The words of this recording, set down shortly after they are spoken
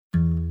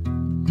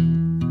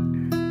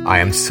I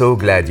am so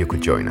glad you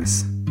could join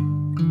us.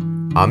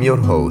 I'm your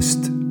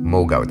host,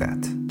 Mo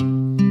Gaudat.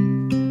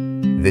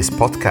 This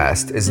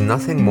podcast is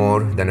nothing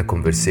more than a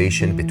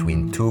conversation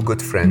between two good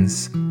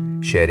friends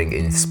sharing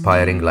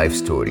inspiring life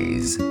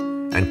stories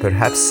and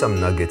perhaps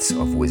some nuggets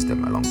of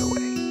wisdom along the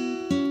way.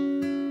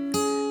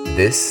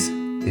 This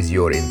is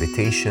your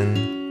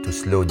invitation to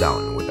slow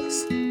down with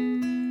us.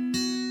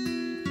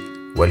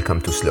 Welcome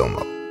to Slow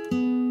Mo.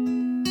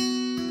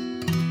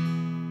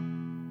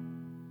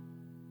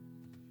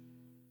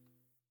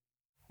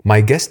 My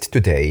guest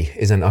today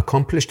is an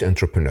accomplished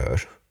entrepreneur,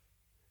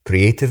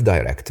 creative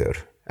director,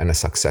 and a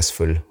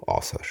successful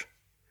author.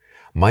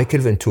 Michael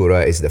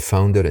Ventura is the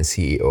founder and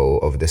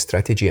CEO of the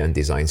strategy and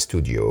design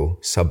studio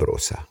Sub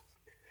Rosa.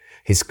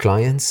 His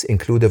clients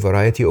include a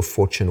variety of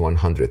Fortune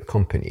 100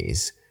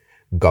 companies,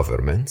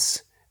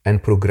 governments,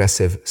 and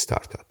progressive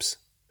startups.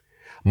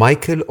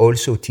 Michael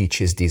also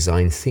teaches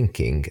design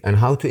thinking and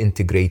how to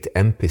integrate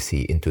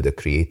empathy into the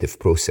creative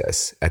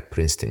process at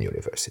Princeton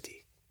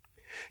University.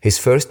 His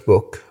first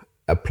book,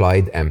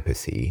 Applied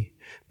Empathy,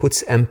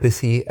 puts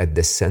empathy at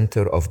the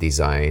center of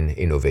design,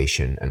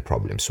 innovation, and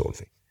problem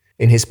solving.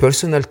 In his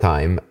personal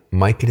time,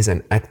 Michael is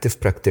an active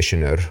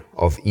practitioner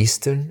of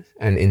Eastern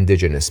and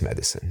indigenous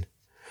medicine,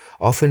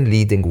 often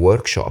leading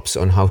workshops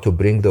on how to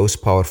bring those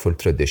powerful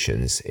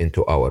traditions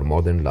into our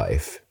modern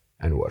life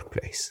and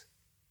workplace.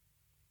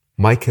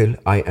 Michael,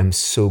 I am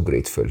so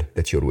grateful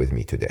that you're with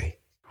me today.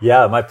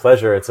 Yeah, my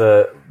pleasure. It's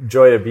a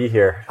joy to be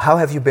here. How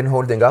have you been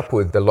holding up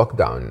with the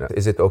lockdown?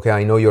 Is it okay?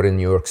 I know you're in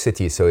New York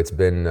City, so it's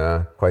been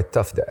quite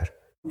tough there.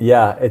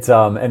 Yeah, it's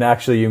and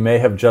actually you may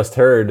have just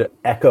heard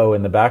echo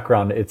in the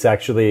background. It's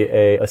actually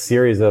a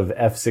series of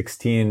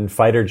F-16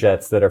 fighter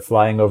jets that are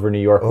flying over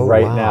New York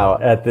now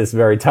at this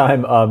very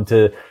time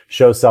to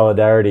show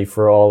solidarity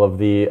for all of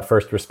the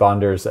first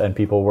responders and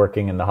people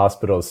working in the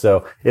hospitals.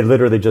 So it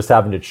literally just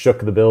happened. It shook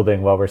the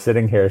building while we're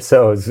sitting here.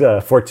 So it was a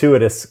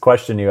fortuitous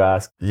question you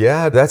asked.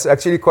 Yeah, that's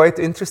actually quite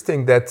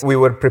interesting that we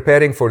were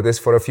preparing for this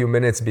for a few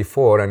minutes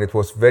before and it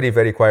was very,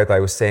 very quiet. I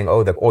was saying,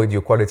 the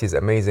audio quality is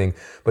amazing,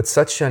 but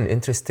such an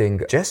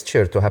interesting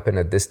gesture to happen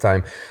at this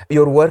time.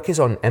 Your work is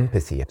on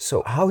empathy.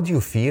 So how do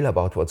you feel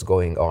about what's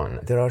going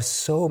on? There are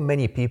so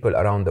many people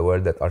around the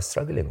world that are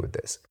struggling with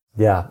this.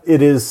 Yeah,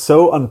 it is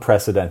so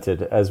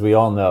unprecedented, as we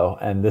all know.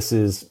 And this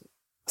is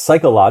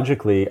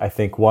psychologically, I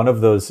think, one of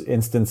those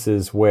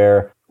instances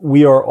where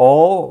we are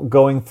all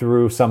going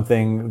through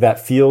something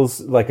that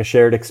feels like a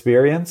shared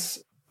experience,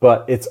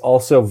 but it's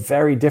also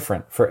very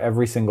different for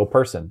every single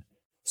person.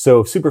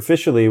 So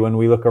superficially, when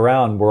we look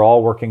around, we're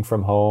all working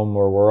from home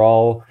or we're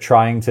all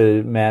trying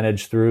to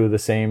manage through the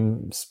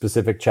same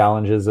specific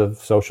challenges of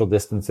social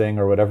distancing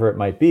or whatever it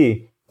might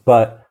be.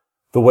 But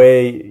the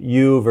way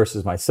you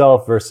versus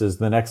myself versus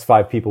the next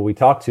 5 people we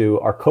talk to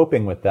are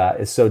coping with that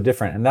is so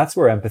different. And that's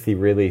where empathy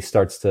really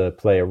starts to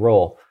play a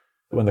role.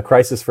 When the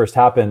crisis first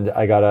happened,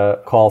 I got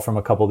a call from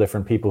a couple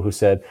different people who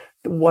said,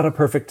 what a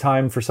perfect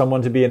time for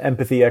someone to be an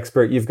empathy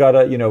expert. You've got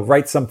to,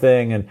 write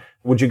something. And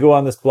would you go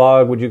on this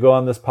blog? Would you go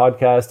on this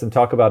podcast and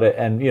talk about it?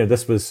 And,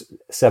 this was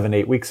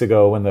 7-8 weeks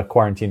ago when the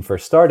quarantine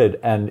first started.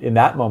 And in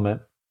that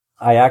moment,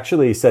 I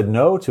actually said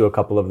no to a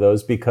couple of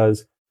those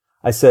because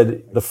I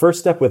said, the first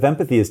step with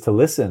empathy is to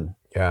listen.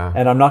 Yeah.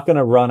 And I'm not going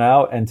to run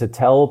out and to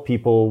tell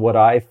people what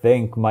I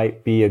think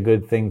might be a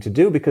good thing to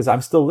do because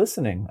I'm still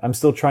listening. I'm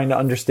still trying to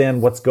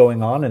understand what's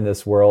going on in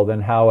this world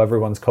and how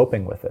everyone's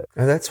coping with it.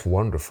 And that's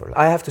wonderful.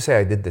 I have to say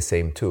I did the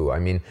same too. I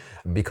mean,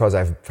 because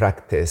I've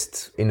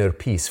practiced inner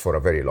peace for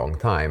a very long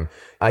time,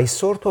 I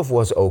sort of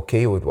was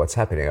okay with what's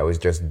happening. I was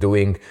just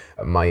doing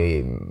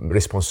my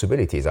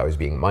responsibilities. I was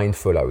being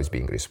mindful. I was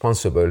being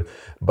responsible,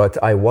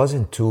 but I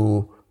wasn't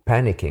too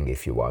panicking,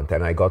 if you want.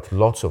 And I got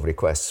lots of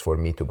requests for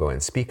me to go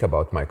and speak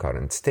about my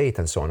current state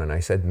and so on. And I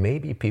said,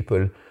 maybe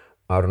people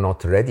are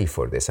not ready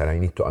for this and I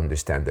need to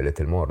understand a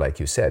little more, like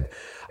you said.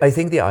 I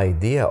think the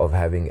idea of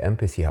having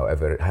empathy,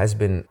 however, has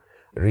been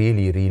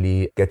really,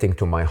 really getting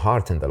to my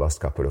heart in the last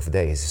couple of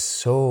days.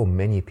 So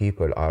many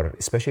people are,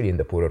 especially in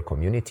the poorer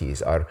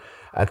communities, are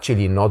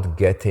actually not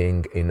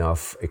getting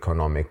enough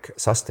economic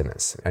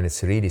sustenance. And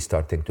it's really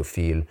starting to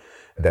feel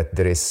that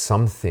there is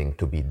something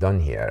to be done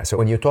here. So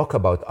when you talk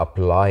about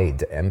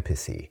applied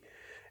empathy,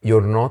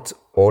 you're not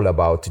all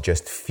about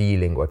just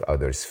feeling what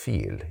others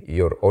feel.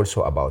 You're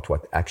also about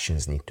what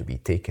actions need to be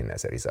taken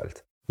as a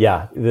result.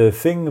 Yeah, the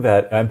thing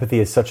that empathy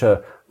is such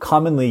a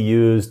commonly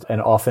used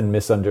and often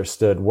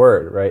misunderstood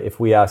word, right? If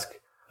we ask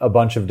a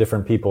bunch of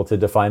different people to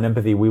define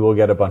empathy, we will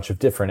get a bunch of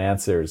different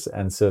answers.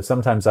 And so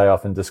sometimes I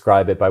often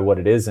describe it by what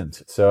it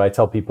isn't. So I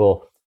tell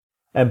people,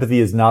 empathy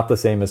is not the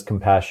same as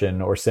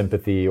compassion or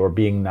sympathy or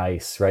being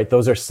nice, right?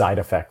 Those are side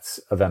effects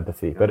of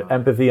empathy. But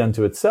empathy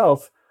unto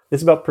itself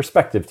is about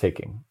perspective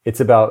taking. It's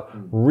about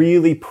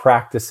really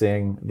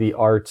practicing the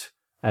art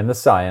and the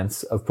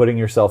science of putting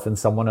yourself in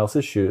someone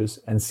else's shoes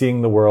and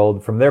seeing the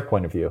world from their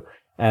point of view.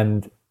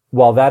 And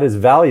while that is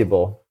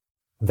valuable,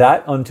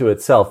 that unto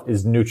itself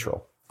is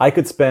neutral. I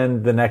could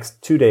spend the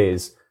next 2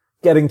 days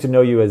getting to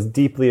know you as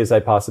deeply as I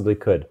possibly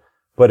could.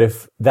 But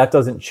if that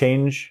doesn't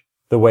change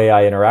the way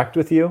I interact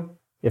with you,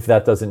 if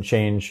that doesn't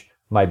change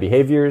my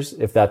behaviors,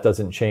 if that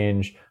doesn't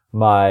change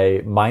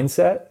my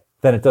mindset,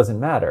 then it doesn't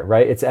matter,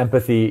 right? It's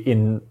empathy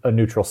in a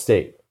neutral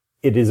state.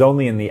 It is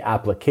only in the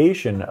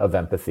application of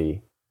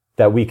empathy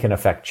that we can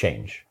affect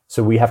change.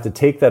 So we have to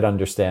take that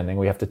understanding,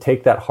 we have to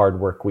take that hard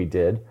work we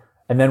did,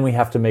 and then we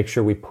have to make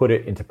sure we put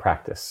it into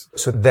practice.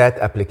 So that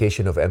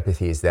application of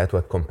empathy, is that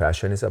what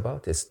compassion is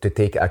about? Is to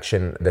take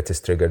action that is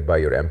triggered by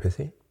your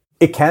empathy?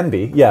 It can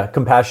be, yeah.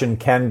 Compassion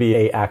can be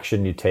an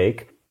action you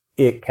take.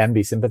 It can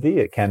be sympathy.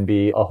 It can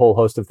be a whole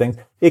host of things.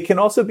 It can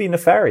also be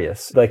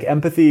nefarious. Like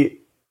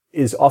empathy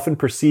is often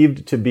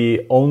perceived to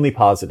be only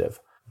positive.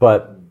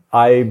 But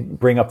I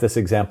bring up this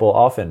example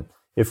often.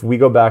 If we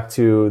go back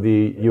to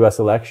the US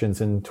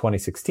elections in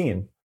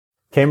 2016,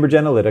 Cambridge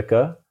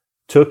Analytica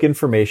took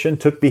information,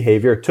 took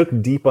behavior,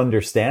 took deep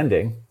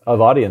understanding of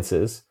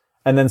audiences,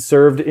 and then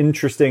served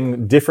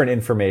interesting, different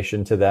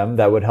information to them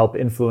that would help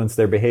influence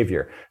their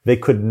behavior. They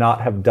could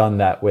not have done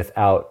that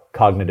without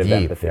cognitive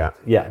empathy.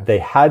 Yeah, they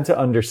had to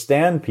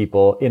understand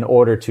people in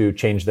order to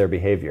change their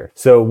behavior.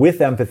 So with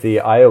empathy,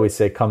 I always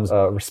say comes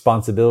a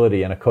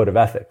responsibility and a code of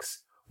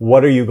ethics.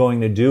 What are you going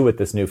to do with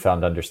this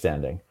newfound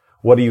understanding?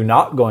 What are you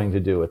not going to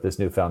do with this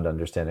newfound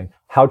understanding?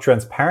 How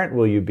transparent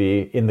will you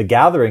be in the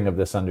gathering of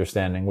this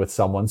understanding with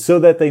someone so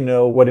that they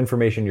know what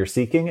information you're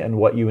seeking and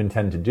what you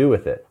intend to do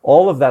with it?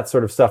 All of that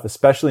sort of stuff,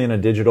 especially in a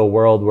digital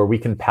world where we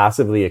can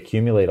passively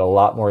accumulate a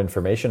lot more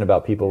information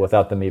about people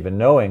without them even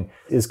knowing,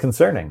 is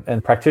concerning.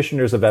 And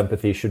practitioners of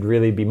empathy should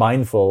really be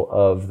mindful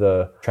of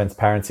the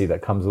transparency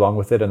that comes along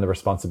with it and the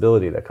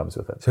responsibility that comes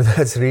with it. So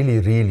that's really,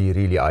 really,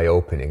 really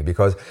eye-opening,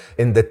 because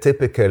in the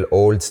typical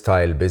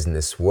old-style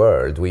business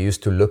world, we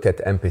used to look at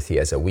empathy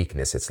as a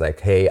weakness. It's like,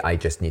 hey, I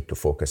just need to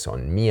focus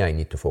on me. I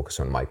need to focus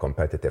on my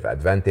competitive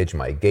advantage,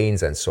 my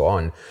gains, and so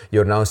on.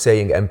 You're now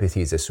saying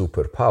empathy is a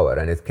superpower,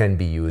 and it can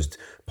be used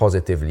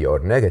positively or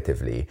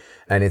negatively.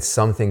 And it's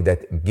something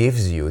that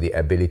gives you the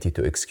ability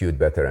to execute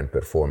better and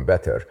perform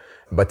better.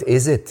 But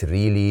is it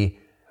really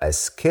a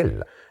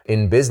skill?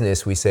 In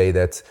business, we say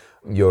that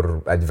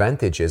your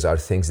advantages are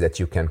things that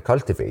you can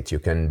cultivate. You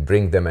can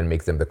bring them and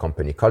make them the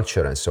company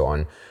culture and so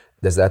on.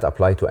 Does that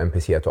apply to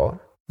empathy at all?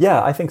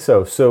 Yeah, I think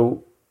so.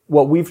 So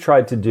what we've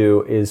tried to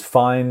do is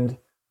find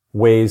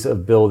ways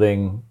of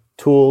building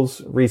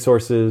tools,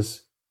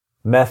 resources,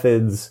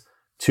 methods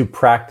to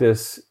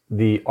practice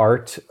the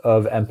art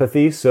of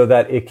empathy so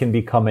that it can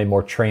become a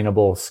more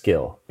trainable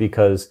skill.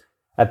 Because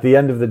at the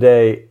end of the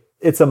day,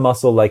 it's a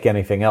muscle like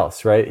anything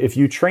else, right? If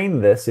you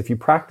train this, if you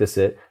practice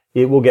it,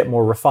 it will get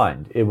more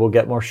refined. It will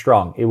get more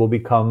strong. It will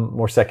become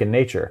more second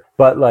nature.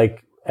 But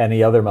like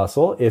any other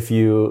muscle, if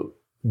you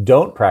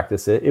don't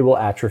practice it, it will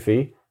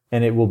atrophy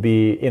and it will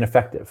be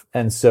ineffective.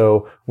 And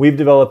so we've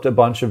developed a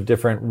bunch of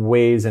different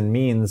ways and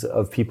means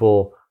of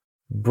people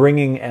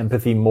bringing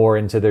empathy more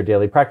into their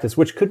daily practice,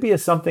 which could be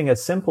something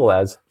as simple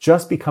as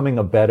just becoming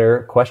a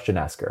better question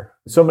asker.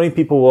 So many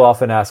people will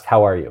often ask,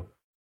 how are you?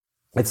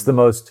 It's the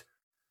most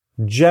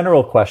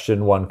general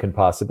question one can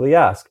possibly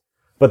ask.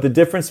 But the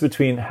difference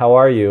between how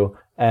are you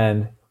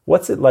and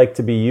what's it like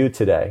to be you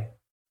today,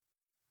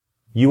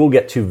 you will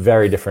get two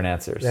very different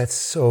answers. That's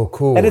so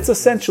cool. And it's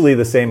essentially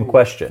the same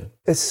question.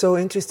 It's so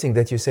interesting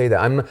that you say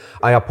that.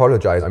 I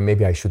apologize.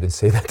 Maybe I shouldn't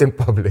say that in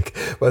public,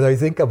 but I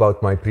think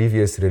about my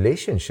previous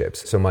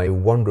relationships. So my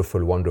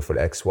wonderful, wonderful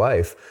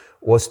ex-wife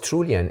was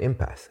truly an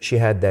empath. She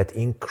had that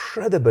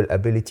incredible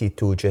ability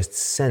to just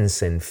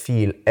sense and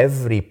feel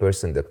every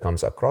person that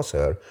comes across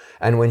her.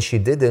 And when she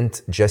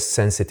didn't just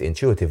sense it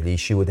intuitively,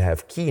 she would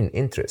have keen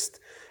interest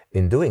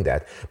in doing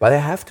that. But I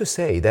have to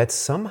say that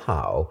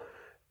somehow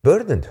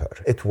burdened her.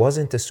 It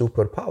wasn't a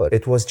superpower.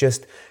 It was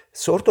just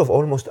sort of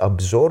almost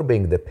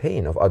absorbing the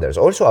pain of others,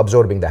 also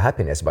absorbing the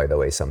happiness, by the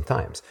way,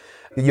 sometimes.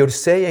 You're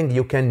saying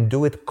you can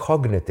do it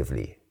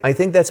cognitively. I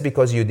think that's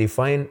because you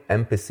define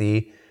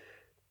empathy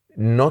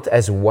not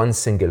as one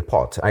single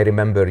pot. I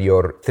remember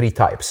your 3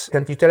 types.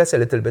 Can you tell us a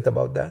little bit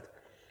about that?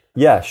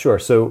 Yeah, sure.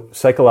 So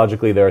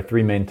psychologically, there are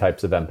 3 main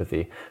types of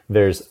empathy.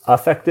 There's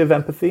affective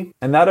empathy,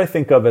 and that I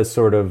think of as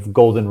sort of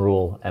golden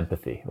rule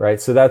empathy, right?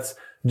 So that's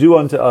do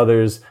unto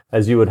others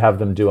as you would have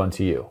them do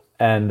unto you.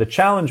 And the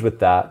challenge with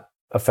that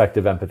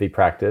affective empathy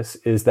practice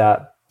is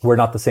that we're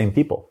not the same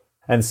people.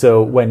 And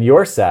so when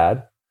you're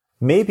sad,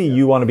 maybe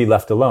you want to be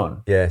left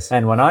alone. Yes.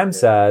 And when I'm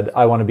sad,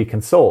 I want to be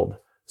consoled.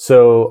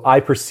 So I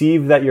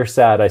perceive that you're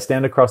sad. I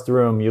stand across the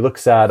room. You look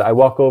sad. I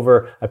walk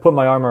over. I put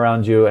my arm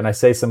around you and I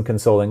say some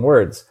consoling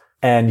words.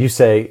 And you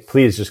say,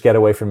 please just get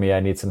away from me. I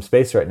need some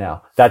space right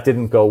now. That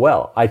didn't go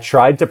well. I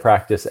tried to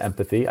practice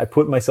empathy. I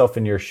put myself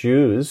in your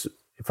shoes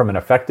from an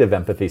effective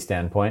empathy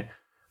standpoint,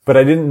 but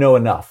I didn't know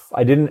enough.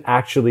 I didn't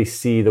actually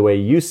see the way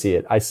you see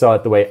it. I saw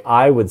it the way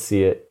I would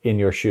see it in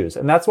your shoes.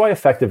 And that's why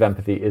effective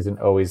empathy isn't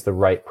always the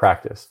right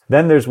practice.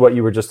 Then there's what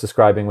you were just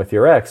describing with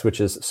your ex,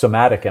 which is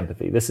somatic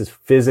empathy. This is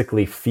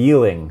physically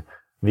feeling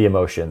the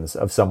emotions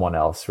of someone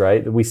else,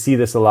 right? We see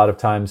this a lot of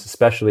times,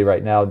 especially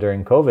right now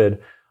during COVID,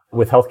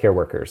 with healthcare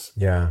workers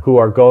who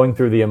are going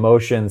through the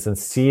emotions and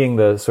seeing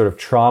the sort of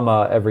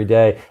trauma every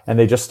day, and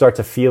they just start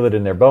to feel it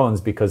in their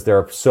bones because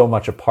they're so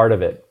much a part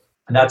of it.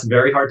 And that's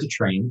very hard to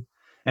train.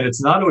 And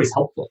it's not always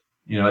helpful.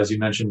 As you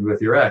mentioned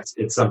with your ex,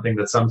 it's something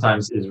that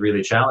sometimes is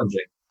really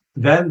challenging.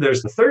 Then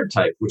there's the third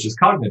type, which is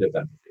cognitive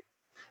empathy.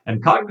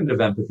 And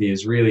cognitive empathy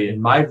is really, in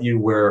my view,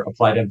 where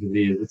applied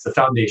empathy, it's the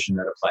foundation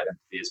that applied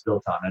empathy is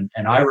built on.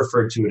 And I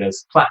refer to it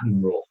as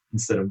platinum rule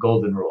instead of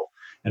golden rule.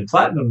 And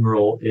platinum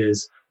rule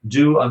is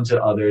do unto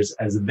others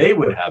as they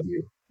would have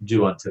you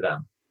do unto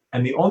them.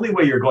 And the only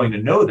way you're going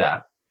to know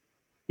that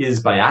is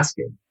by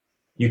asking.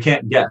 You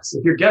can't guess.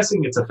 If you're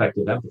guessing, it's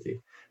effective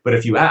empathy. But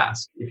if you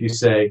ask, if you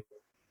say,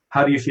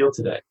 how do you feel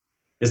today?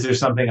 Is there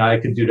something I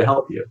could do to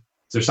help you?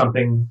 Is there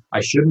something I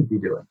shouldn't be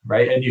doing,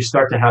 right? And you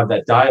start to have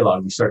that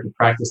dialogue. You start to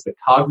practice the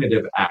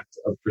cognitive act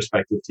of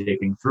perspective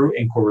taking through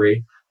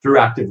inquiry, through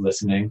active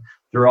listening,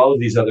 through all of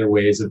these other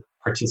ways of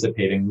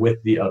participating with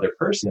the other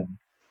person.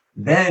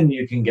 Then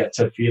you can get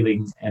to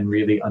feeling and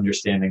really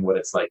understanding what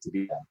it's like to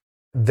be them.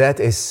 That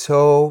is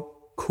so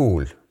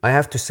cool. I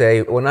have to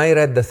say, when I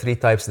read the 3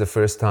 types the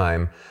first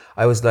time,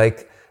 I was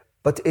like,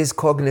 but is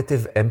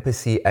cognitive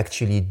empathy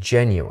actually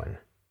genuine?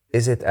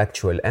 Is it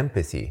actual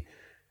empathy?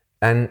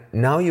 And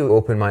now you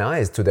open my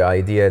eyes to the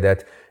idea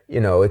that,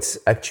 it's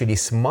actually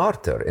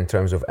smarter in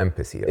terms of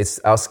empathy. It's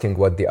asking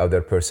what the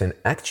other person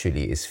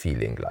actually is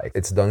feeling like.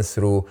 It's done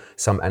through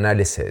some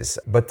analysis.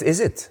 But is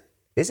it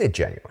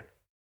genuine?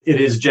 It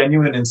is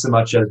genuine in so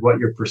much as what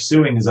you're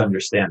pursuing is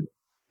understanding.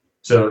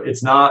 So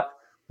it's not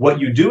what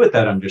you do with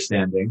that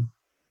understanding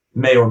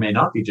may or may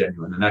not be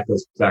genuine. And that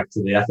goes back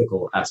to the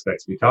ethical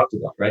aspects we talked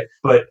about, right?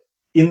 But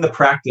in the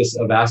practice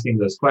of asking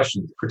those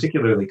questions,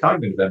 particularly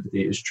cognitive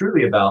empathy, is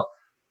truly about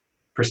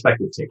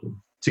perspective taking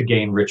to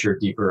gain richer,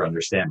 deeper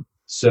understanding.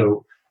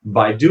 So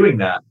by doing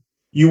that,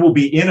 you will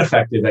be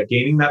ineffective at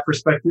gaining that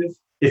perspective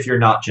if you're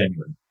not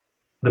genuine.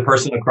 The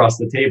person across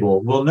the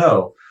table will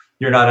know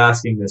you're not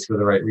asking this for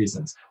the right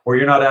reasons, or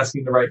you're not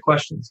asking the right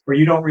questions, or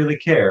you don't really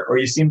care, or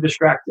you seem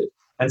distracted.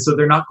 And so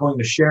they're not going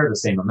to share the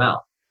same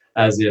amount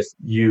as if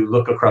you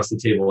look across the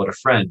table at a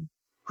friend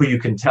who you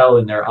can tell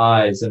in their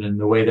eyes and in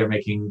the way they're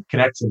making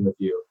connection with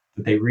you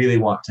that they really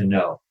want to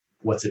know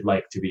what's it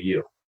like to be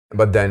you.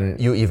 But then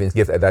you even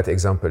give that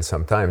example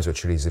sometimes,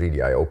 which is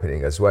really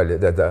eye-opening as well,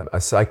 that a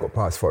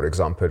psychopath, for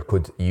example,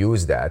 could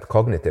use that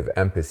cognitive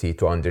empathy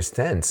to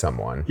understand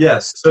someone.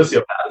 Yes,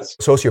 sociopaths.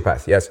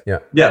 Sociopath, yes, yeah.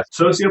 Yeah,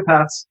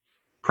 sociopaths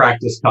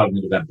practice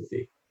cognitive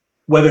empathy.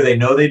 Whether they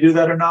know they do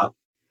that or not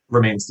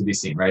remains to be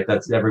seen, right?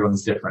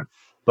 Everyone's different.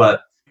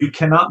 But you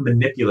cannot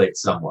manipulate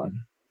someone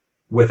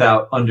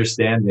without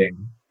understanding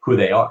who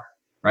they are.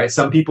 Right?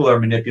 Some people are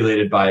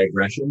manipulated by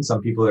aggression.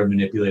 Some people are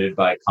manipulated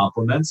by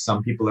compliments.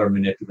 Some people are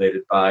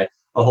manipulated by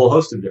a whole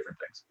host of different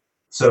things.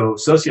 So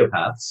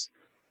sociopaths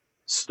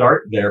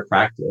start their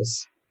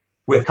practice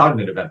with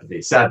cognitive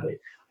empathy, sadly.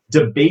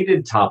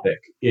 Debated topic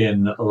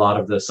in a lot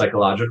of the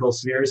psychological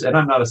spheres, and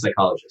I'm not a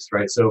psychologist,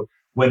 right? So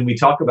when we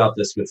talk about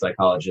this with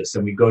psychologists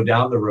and we go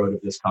down the road of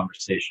this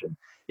conversation,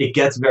 it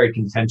gets very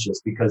contentious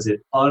because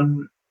it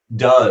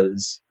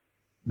undoes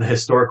the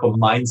historical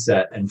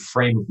mindset and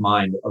frame of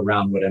mind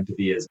around what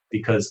empathy is,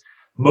 because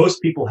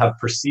most people have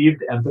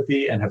perceived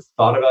empathy and have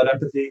thought about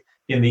empathy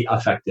in the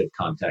affective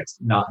context,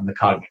 not in the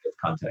cognitive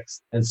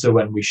context. And so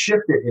when we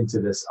shift it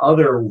into this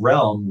other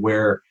realm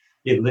where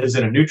it lives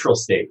in a neutral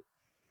state,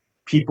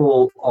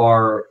 people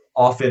are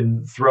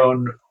often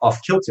thrown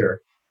off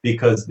kilter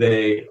because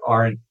they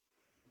aren't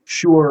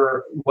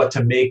sure what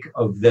to make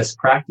of this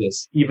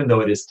practice, even though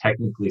it is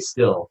technically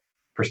still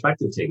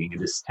perspective taking,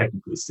 it is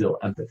technically still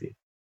empathy.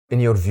 In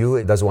your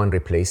view, does one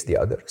replace the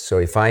other? So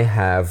if I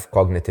have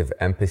cognitive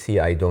empathy,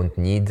 I don't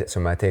need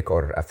somatic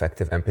or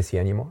affective empathy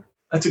anymore?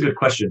 That's a good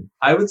question.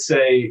 I would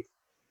say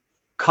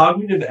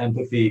cognitive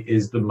empathy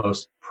is the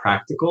most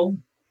practical,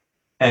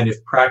 and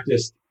if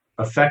practiced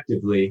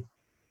effectively,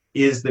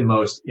 is the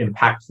most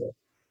impactful,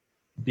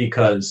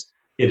 because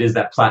it is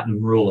that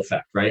platinum rule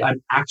effect, right?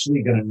 I'm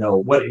actually going to know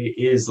what it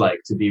is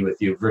like to be with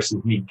you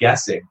versus me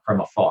guessing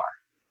from afar.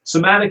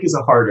 Somatic is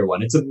a harder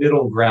one. It's a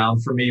middle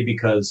ground for me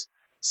because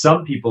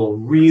some people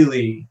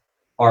really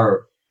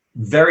are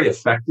very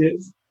effective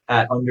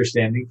at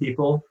understanding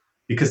people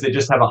because they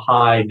just have a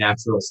high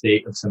natural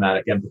state of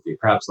somatic empathy,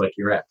 perhaps like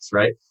your ex,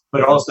 right?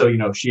 But also,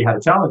 she had a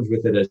challenge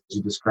with it, as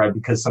you described,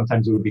 because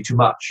sometimes it would be too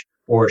much,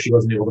 or she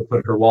wasn't able to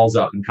put her walls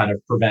up and kind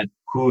of prevent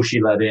who she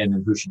let in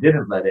and who she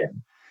didn't let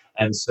in.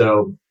 And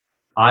so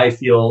I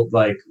feel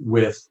like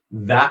with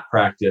that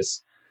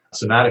practice,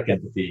 somatic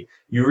empathy,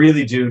 you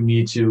really do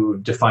need to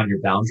define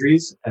your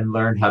boundaries and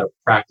learn how to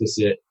practice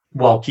it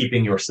while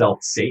keeping yourself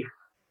safe,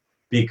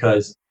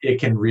 because it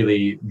can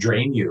really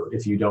drain you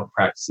if you don't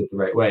practice it the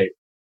right way.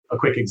 A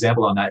quick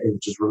example on that,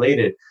 which is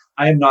related,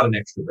 I am not an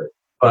extrovert,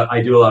 but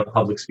I do a lot of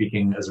public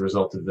speaking as a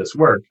result of this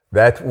work.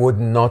 That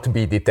would not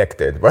be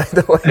detected, by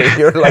the way.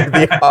 You're like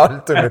the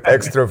ultimate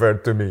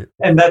extrovert to me.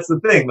 And that's the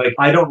thing, like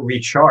I don't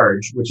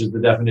recharge, which is the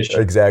definition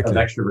of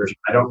extroversion.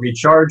 I don't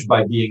recharge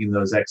by being in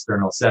those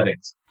external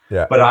settings.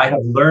 Yeah. But I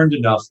have learned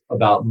enough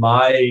about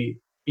my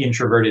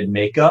introverted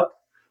makeup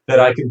that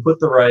I can put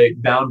the right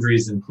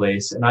boundaries in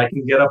place, and I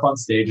can get up on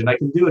stage and I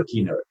can do a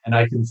keynote and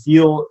I can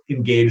feel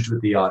engaged with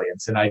the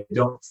audience, and I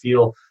don't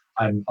feel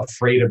I'm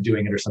afraid of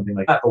doing it or something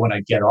like that. But when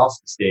I get off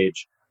the stage,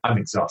 I'm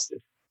exhausted.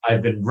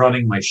 I've been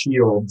running my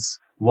shields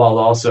while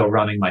also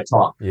running my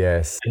talk.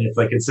 Yes. And it's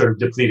like it's sort of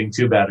depleting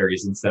two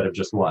batteries instead of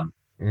just one.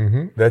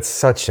 That's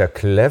such a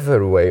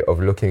clever way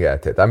of looking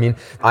at it. I mean,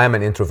 I am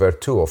an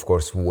introvert too, of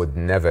course, would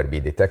never be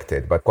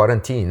detected. But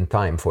quarantine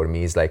time for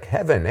me is like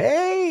heaven.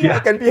 Hey, I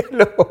can be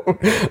alone.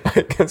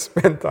 I can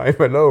spend time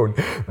alone.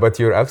 But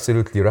you're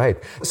absolutely right.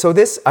 So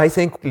this, I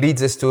think,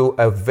 leads us to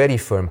a very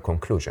firm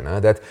conclusion,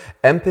 that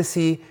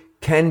empathy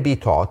can be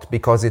taught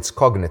because it's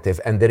cognitive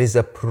and there is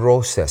a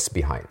process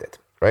behind it.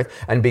 Right?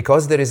 And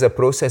because there is a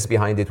process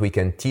behind it, we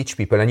can teach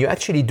people, and you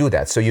actually do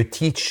that. So you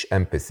teach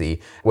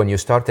empathy. When you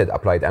started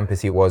Applied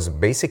Empathy, was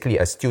basically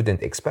a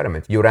student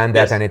experiment. You ran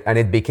that, yes. and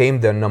it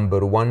became the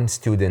 #1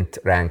 student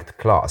ranked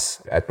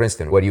class at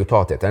Princeton, where you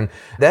taught it. And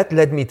that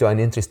led me to an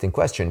interesting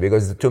question,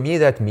 because to me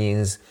that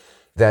means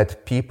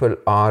that people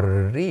are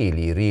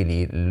really,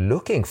 really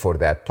looking for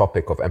that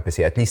topic of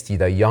empathy. At least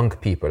the young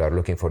people are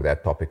looking for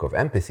that topic of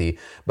empathy,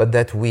 but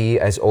that we,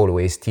 as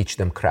always, teach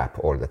them crap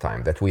all the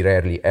time, that we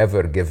rarely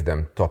ever give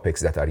them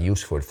topics that are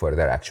useful for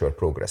their actual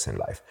progress in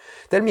life.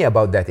 Tell me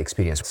about that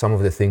experience, some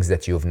of the things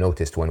that you've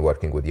noticed when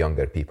working with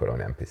younger people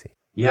on empathy.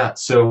 Yeah,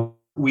 so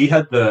we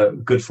had the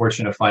good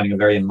fortune of finding a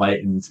very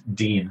enlightened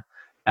dean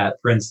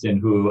at Princeton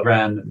who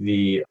ran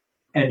the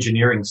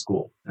engineering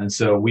school. And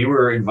so we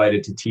were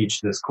invited to teach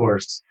this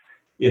course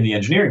in the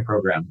engineering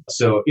program.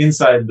 So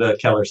inside the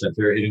Keller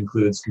Center, it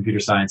includes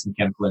computer science and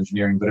chemical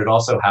engineering, but it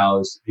also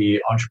housed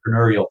the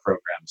entrepreneurial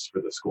programs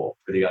for the school,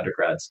 for the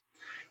undergrads.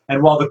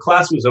 And while the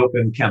class was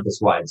open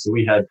campus-wide, so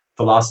we had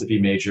philosophy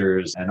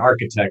majors and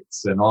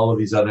architects and all of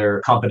these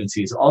other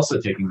competencies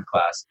also taking the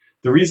class,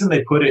 the reason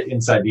they put it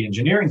inside the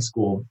engineering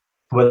school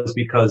was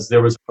because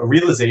there was a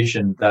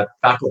realization that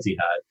faculty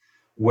had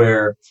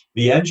where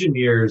the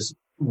engineers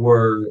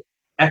were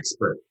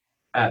expert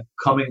at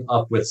coming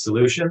up with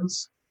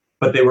solutions,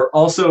 but they were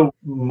also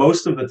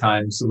most of the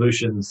time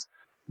solutions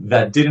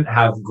that didn't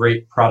have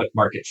great product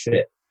market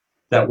fit,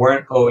 that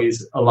weren't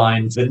always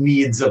aligned to the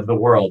needs of the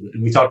world.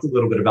 And we talked a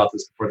little bit about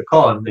this before the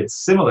call, and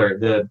it's similar.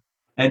 The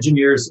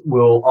engineers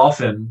will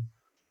often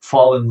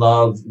fall in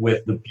love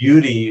with the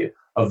beauty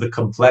of the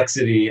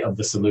complexity of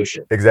the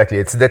solution. Exactly.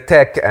 It's the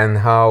tech and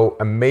how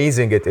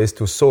amazing it is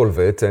to solve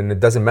it. And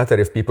it doesn't matter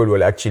if people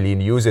will actually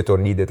use it or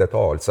need it at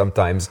all.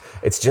 Sometimes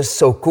it's just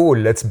so cool,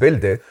 let's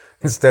build it.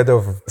 Instead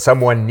of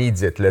someone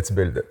needs it, let's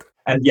build it.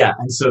 And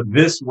so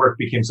this work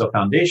became so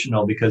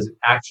foundational because it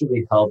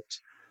actually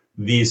helped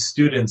these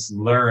students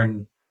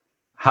learn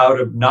how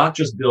to not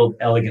just build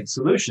elegant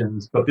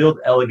solutions, but build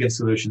elegant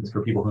solutions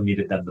for people who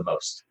needed them the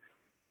most.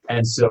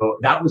 And so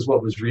that was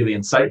what was really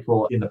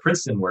insightful in the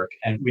Princeton work.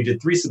 And we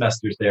did 3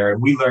 semesters there,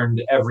 and we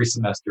learned every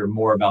semester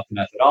more about the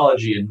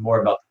methodology and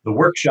more about the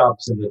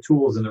workshops and the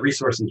tools and the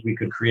resources we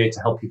could create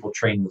to help people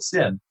train this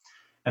in.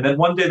 And then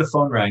one day the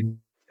phone rang,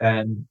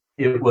 and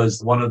it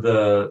was one of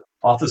the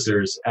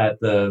officers at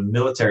the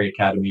military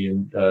academy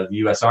in the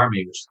U.S.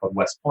 Army, which is called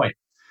West Point.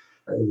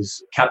 It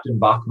was Captain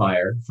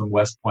Bachmeyer from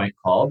West Point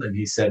called, and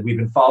he said, "We've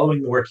been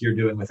following the work you're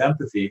doing with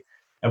empathy,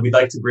 and we'd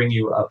like to bring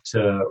you up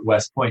to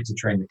West Point to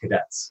train the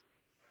cadets."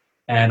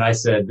 And I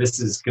said, this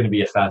is going to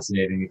be a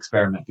fascinating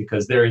experiment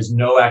because there is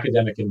no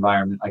academic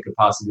environment I could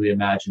possibly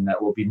imagine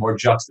that will be more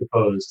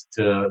juxtaposed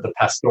to the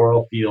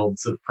pastoral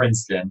fields of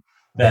Princeton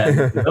than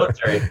the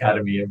military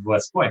academy of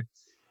West Point.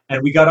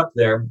 And we got up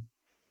there,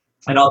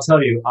 and I'll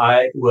tell you,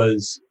 I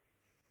was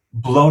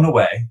blown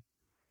away.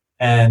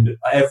 And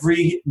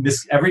every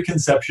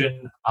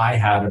conception I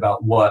had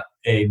about what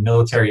a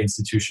military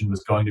institution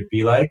was going to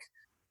be like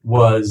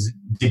was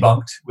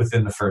debunked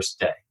within the first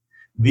day.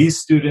 These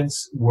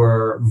students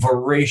were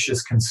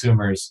voracious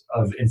consumers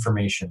of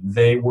information.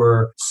 They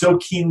were so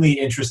keenly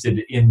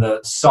interested in the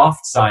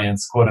soft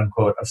science, quote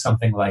unquote, of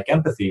something like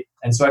empathy.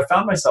 And so I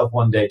found myself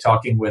one day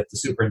talking with the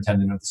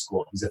superintendent of the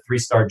school. He's a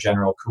 3-star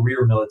general,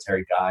 career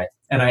military guy.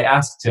 And I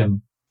asked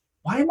him,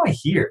 why am I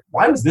here?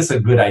 Why was this a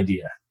good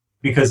idea?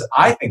 Because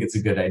I think it's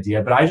a good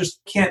idea, but I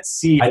just can't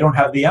see, I don't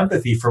have the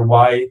empathy for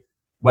why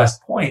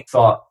West Point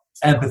thought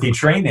empathy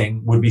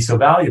training would be so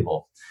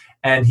valuable.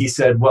 And he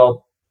said,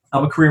 well,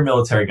 I'm a career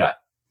military guy.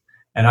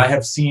 And I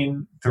have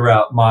seen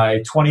throughout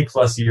my 20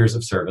 plus years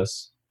of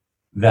service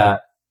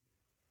that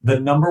the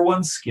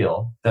 #1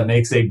 skill that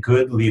makes a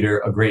good leader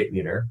a great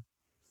leader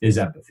is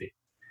empathy.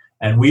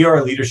 And we are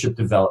a leadership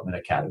development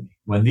academy.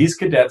 When these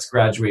cadets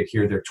graduate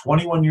here, they're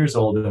 21 years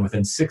old, and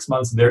within 6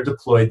 months, they're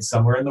deployed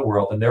somewhere in the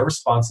world, and they're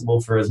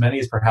responsible for as many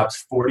as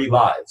perhaps 40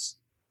 lives.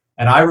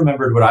 And I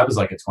remembered what I was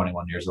like at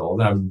 21 years old,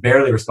 and I was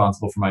barely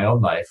responsible for my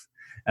own life.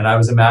 And I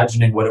was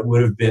imagining what it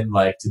would have been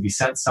like to be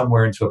sent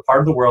somewhere into a part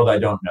of the world I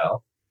don't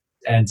know,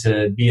 and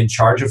to be in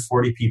charge of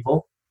 40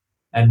 people,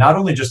 and not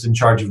only just in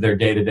charge of their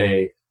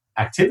day-to-day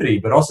activity,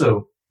 but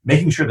also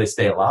making sure they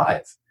stay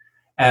alive.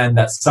 And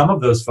that some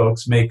of those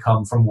folks may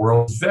come from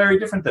worlds very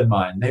different than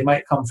mine. They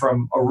might come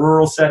from a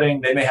rural setting.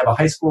 They may have a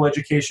high school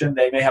education.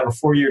 They may have a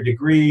 4-year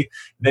degree.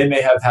 They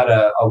may have had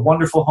a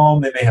wonderful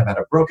home. They may have had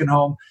a broken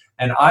home.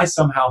 And I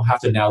somehow have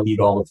to now lead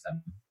all of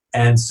them.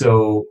 And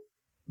so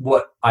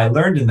what I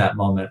learned in that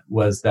moment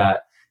was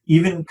that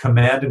even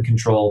command and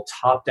control,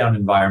 top-down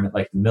environment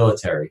like the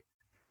military,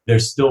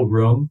 there's still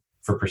room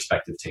for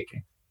perspective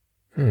taking.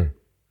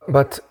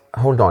 But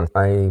hold on,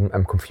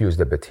 I'm confused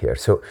a bit here.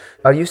 So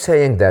are you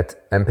saying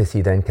that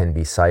empathy then can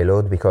be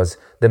siloed? Because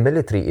the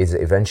military is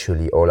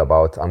eventually all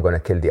about, I'm going to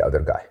kill the other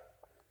guy.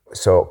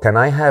 So can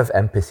I have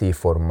empathy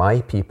for my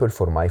people,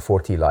 for my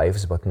 40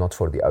 lives, but not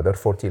for the other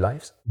 40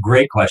 lives?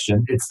 Great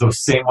question. It's the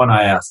same one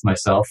I asked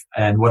myself.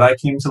 And what I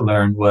came to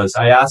learn was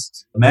I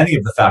asked many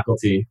of the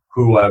faculty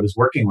who I was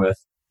working with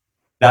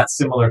that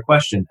similar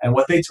question. And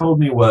what they told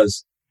me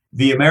was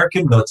the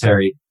American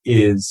military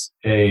is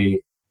a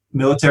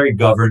military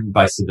governed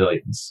by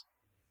civilians.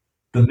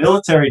 The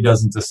military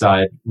doesn't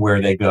decide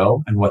where they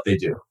go and what they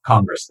do.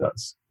 Congress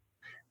does.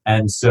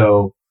 And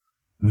so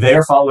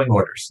they're following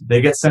orders. They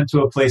get sent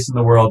to a place in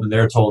the world and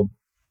they're told,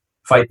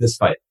 fight this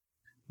fight.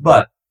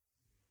 But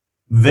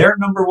their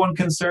number one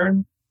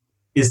concern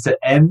is to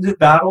end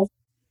battle,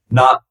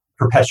 not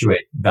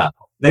perpetuate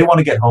battle. They want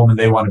to get home and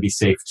they want to be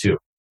safe too.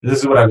 This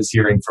is what I was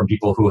hearing from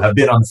people who have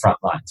been on the front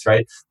lines,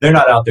 right? They're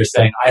not out there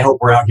saying, I hope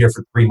we're out here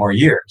for 3 more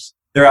years.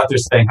 They're out there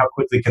saying, how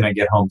quickly can I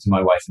get home to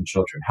my wife and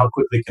children? How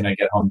quickly can I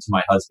get home to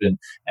my husband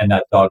and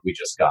that dog we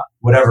just got?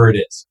 Whatever it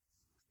is.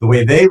 The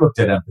way they looked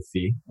at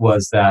empathy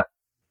was that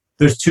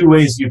there's 2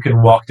 ways you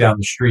can walk down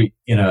the street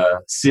in a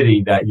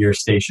city that you're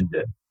stationed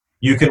in.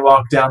 You can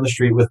walk down the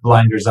street with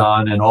blinders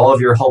on and all of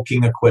your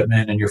hulking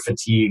equipment and your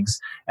fatigues,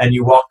 and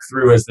you walk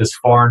through as this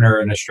foreigner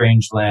in a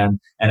strange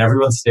land, and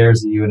everyone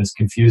stares at you and is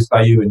confused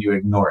by you and you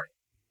ignore it.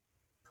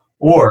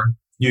 Or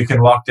you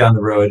can walk down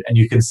the road and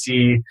you can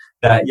see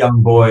that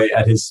young boy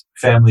at his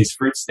family's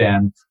fruit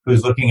stand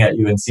who's looking at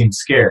you and seems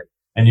scared,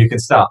 and you can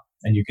stop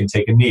and you can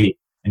take a knee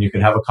and you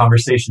can have a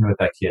conversation with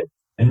that kid.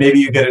 And maybe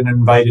you get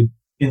invited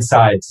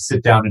inside to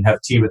sit down and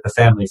have tea with the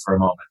family for a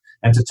moment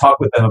and to talk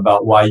with them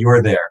about why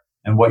you're there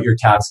and what your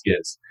task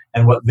is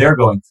and what they're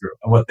going through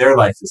and what their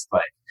life is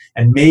like.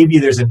 And maybe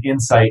there's an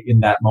insight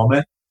in that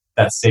moment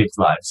that saved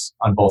lives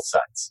on both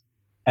sides.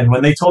 And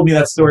when they told me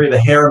that story,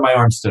 the hair on my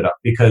arm stood up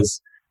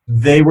because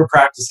they were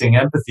practicing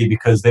empathy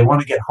because they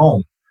want to get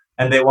home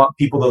and they want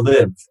people to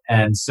live.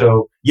 And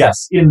so,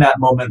 yes, in that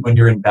moment when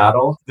you're in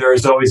battle, there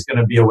is always going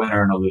to be a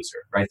winner and a loser,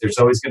 right? There's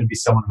always going to be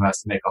someone who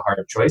has to make a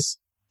hard choice.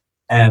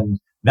 And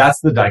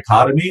that's the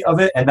dichotomy of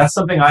it. And that's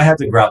something I had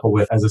to grapple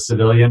with as a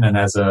civilian and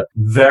as a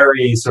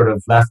very sort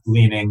of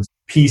left-leaning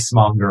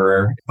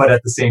peacemongerer. But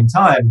at the same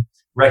time,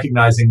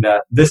 recognizing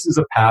that this is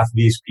a path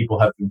these people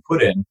have been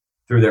put in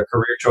through their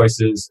career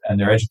choices and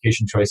their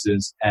education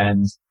choices.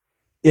 And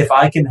if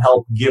I can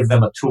help give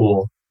them a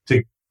tool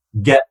to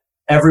get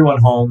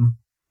everyone home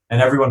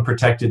and everyone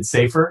protected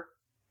safer,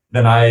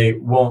 then I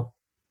won't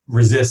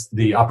resist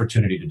the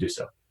opportunity to do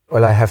so.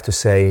 Well, I have to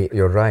say,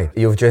 you're right.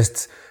 You've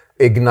just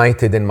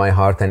ignited in my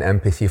heart an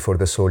empathy for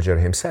the soldier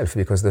himself,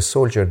 because the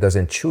soldier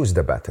doesn't choose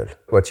the battle.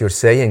 What you're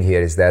saying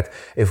here is that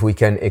if we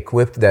can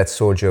equip that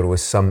soldier with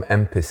some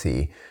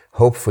empathy,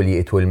 hopefully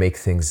it will make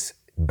things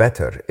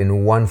better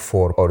in one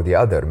form or the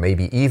other,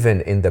 maybe even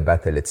in the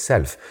battle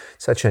itself.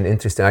 Such an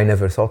interesting, I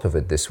never thought of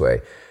it this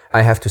way.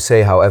 I have to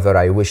say, however,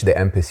 I wish the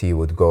empathy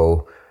would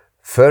go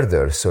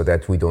further so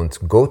that we don't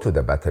go to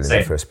the battle in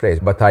the first place.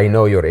 But I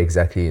know you're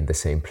exactly in the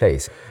same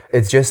place.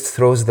 It just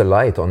throws the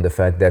light on the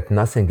fact that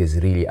nothing is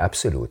really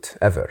absolute,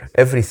 ever.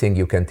 Everything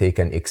you can take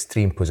an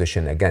extreme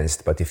position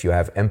against, but if you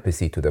have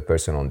empathy to the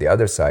person on the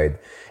other side,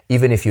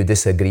 even if you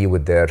disagree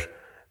with their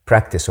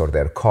practice or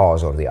their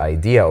cause or the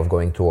idea of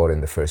going to war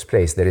in the first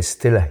place, there is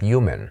still a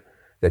human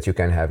that you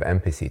can have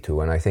empathy to.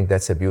 And I think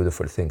that's a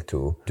beautiful thing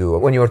to do.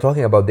 When you were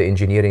talking about the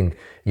engineering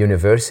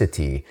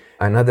university,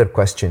 another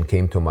question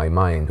came to my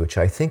mind, which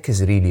I think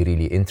is really,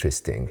 really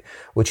interesting,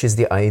 which is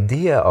the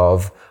idea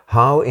of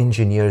how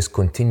engineers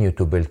continue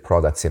to build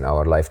products in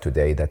our life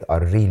today that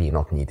are really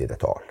not needed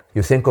at all.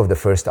 You think of the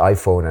first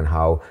iPhone and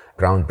how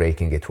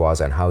groundbreaking it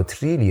was and how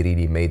it really,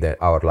 really made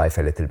our life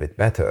a little bit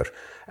better.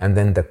 And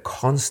then the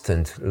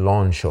constant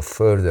launch of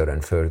further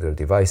and further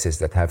devices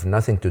that have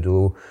nothing to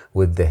do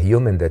with the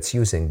human that's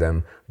using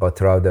them,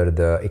 but rather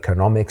the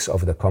economics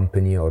of the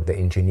company or the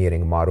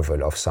engineering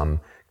marvel of some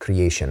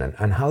creation.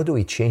 And how do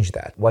we change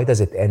that? Why does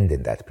it end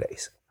in that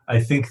place? I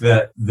think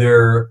that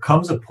there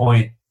comes a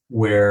point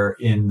where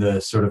in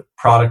the sort of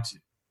product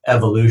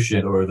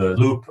evolution or the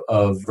loop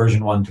of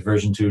version 1 to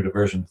version 2 to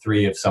version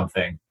 3 of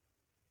something,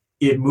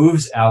 it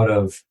moves out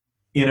of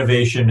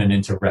innovation and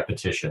into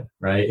repetition,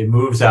 right? It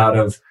moves out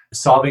of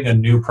solving a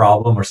new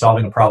problem or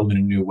solving a problem in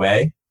a new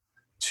way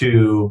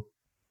to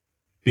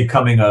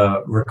becoming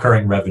a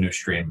recurring revenue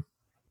stream.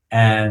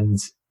 And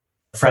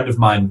a friend of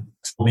mine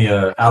told me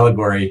an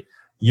allegory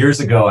years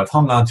ago. I've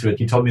hung on to it.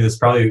 He told me this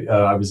probably,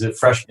 I was a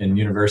freshman in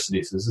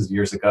university, so this is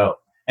years ago.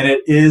 And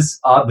it is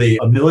oddly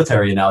a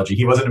military analogy.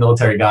 He wasn't a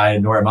military guy,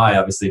 and nor am I,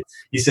 obviously.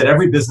 He said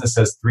every business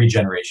has 3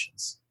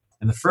 generations.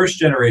 And the first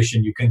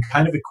generation you can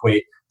kind of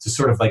equate to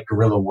sort of like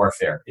guerrilla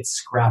warfare. It's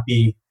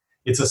scrappy.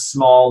 It's a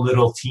small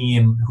little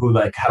team who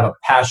like have a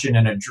passion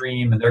and a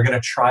dream, and they're going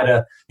to try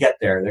to get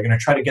there. They're going to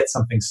try to get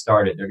something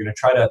started. They're going to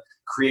try to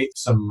create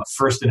some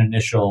first and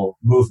initial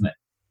movement.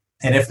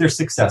 And if they're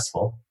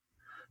successful,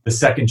 the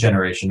second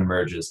generation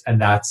emerges,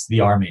 and that's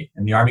the army.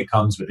 And the army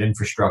comes with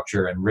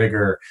infrastructure and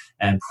rigor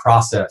and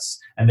process,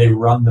 and they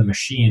run the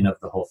machine of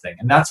the whole thing.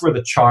 And that's where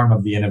the charm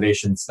of the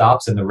innovation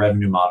stops and the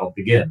revenue model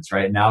begins,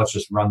 right? Now it's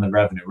just run the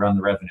revenue, run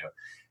the revenue.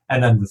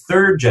 And then the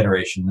third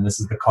generation, and this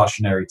is the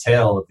cautionary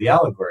tale of the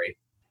allegory,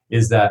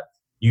 is that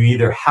you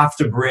either have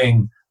to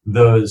bring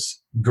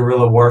those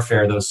guerrilla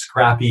warfare, those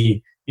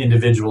scrappy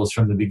individuals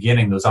from the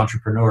beginning, those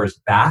entrepreneurs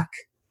back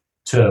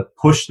to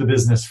push the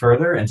business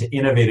further and to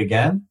innovate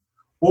again,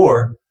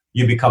 or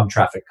you become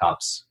traffic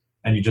cops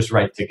and you just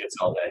write tickets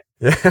all day.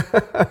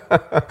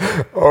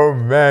 Oh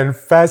man,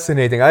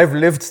 fascinating. I've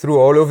lived through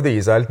all of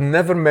these. I'll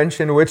never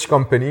mention which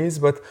companies,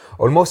 but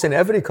almost in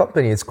every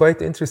company, it's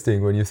quite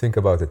interesting when you think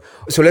about it.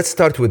 So let's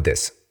start with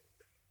this.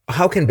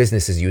 How can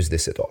businesses use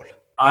this at all?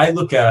 I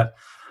look at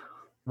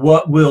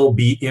what will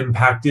be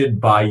impacted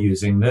by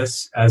using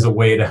this as a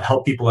way to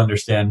help people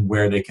understand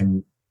where they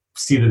can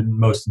see the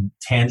most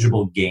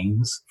tangible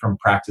gains from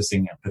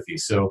practicing empathy.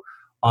 So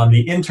on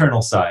the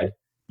internal side,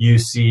 you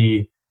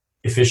see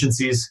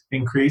efficiencies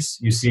increase.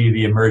 You see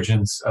the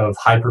emergence of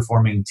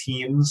high-performing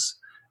teams.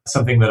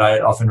 Something that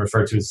I often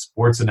refer to as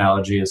sports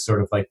analogy is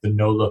sort of like the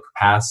no-look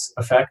pass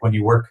effect. When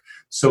you work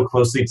so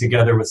closely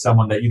together with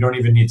someone that you don't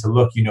even need to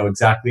look, you know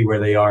exactly where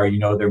they are, you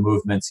know their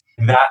movements.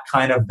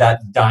 That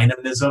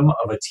dynamism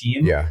of a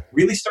team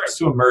really starts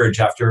to emerge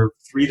after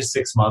 3 to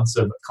 6 months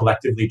of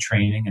collectively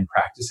training and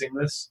practicing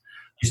this.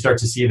 You start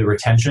to see the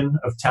retention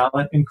of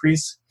talent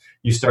increase.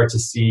 You start to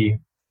see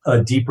a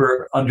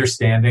deeper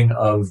understanding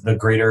of the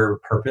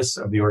greater purpose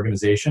of the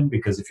organization,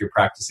 because if you're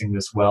practicing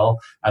this well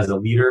as a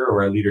leader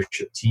or a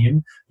leadership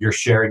team, you're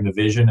sharing the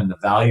vision and the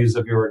values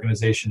of your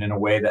organization in a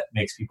way that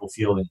makes people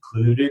feel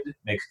included,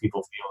 makes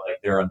people feel like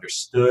they're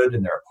understood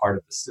and they're a part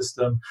of the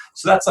system.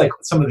 So that's like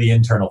some of the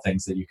internal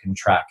things that you can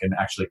track and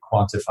actually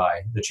quantify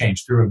the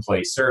change through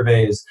employee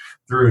surveys,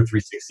 through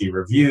 360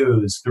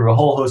 reviews, through a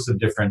whole host of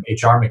different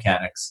HR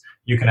mechanics.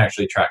 You can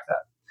actually track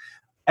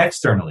that.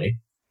 Externally,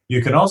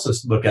 you can also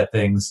look at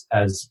things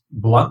as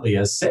bluntly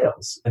as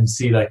sales and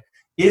see, like,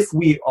 if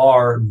we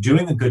are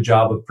doing a good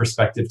job of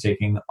perspective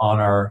taking on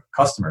our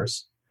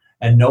customers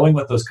and knowing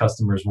what those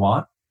customers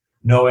want,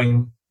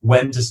 knowing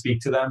when to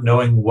speak to them,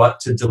 knowing what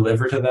to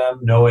deliver to them,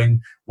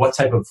 knowing what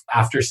type of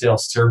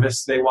after-sales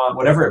service they want,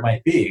 whatever it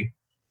might be,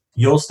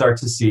 you'll start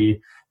to see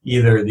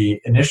either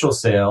the initial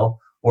sale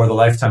or the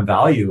lifetime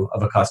value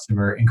of a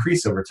customer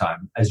increase over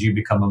time as you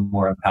become a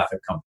more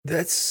empathic company.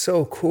 That's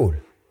so cool.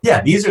 Yeah,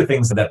 these are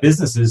things that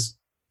businesses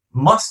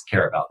must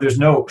care about. There's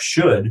no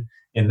should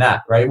in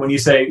that, right? When you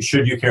say,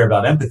 should you care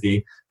about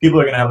empathy, people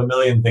are going to have a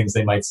million things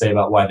they might say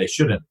about why they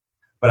shouldn't.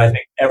 But I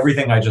think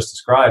everything I just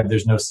described,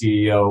 there's no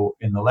CEO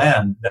in the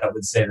land that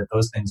would say that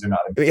those things are not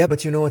important. Yeah,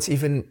 but you know what's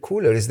even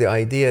cooler is the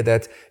idea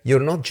that you're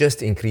not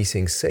just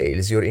increasing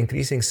sales, you're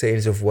increasing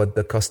sales of what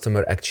the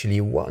customer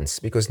actually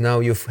wants. Because now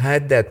you've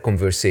had that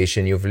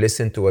conversation, you've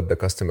listened to what the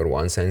customer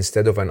wants, and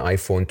instead of an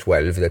iPhone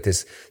 12 that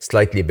is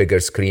slightly bigger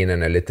screen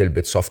and a little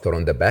bit softer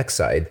on the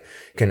backside,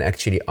 you can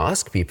actually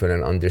ask people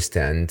and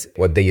understand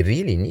what they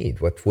really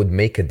need, what would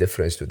make a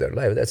difference to their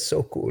life. That's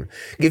so cool.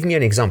 Give me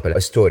an example,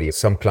 a story,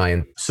 some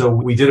client. So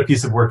we did a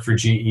piece of work for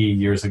GE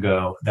years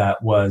ago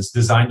that was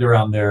designed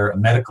around their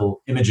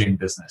medical imaging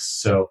business.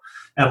 So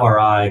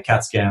MRI,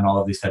 CAT scan, all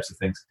of these types of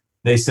things.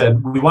 They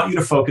said, we want you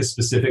to focus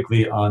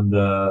specifically on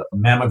the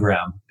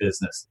mammogram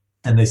business.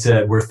 And they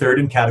said, we're third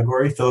in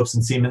category, Philips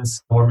and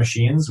Siemens, more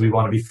machines. We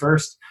want to be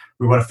first.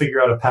 We want to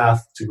figure out a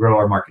path to grow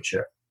our market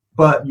share.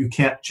 But you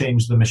can't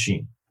change the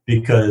machine,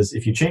 because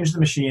if you change the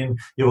machine,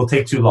 it will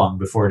take too long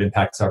before it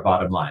impacts our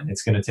bottom line.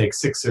 It's going to take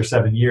 6 or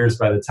 7 years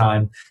by the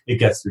time it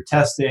gets through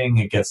testing,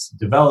 it gets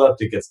developed,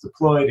 it gets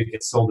deployed, it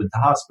gets sold into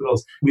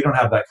hospitals. We don't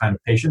have that kind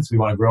of patience. We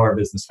want to grow our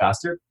business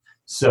faster.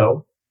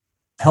 So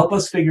help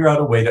us figure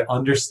out a way to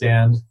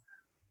understand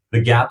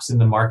the gaps in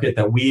the market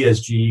that we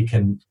as GE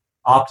can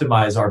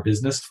optimize our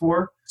business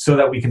for, so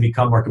that we can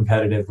become more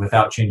competitive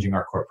without changing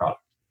our core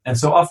product. And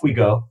so off we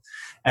go.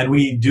 And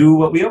we do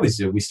what we always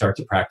do. We start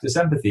to practice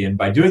empathy. And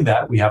by doing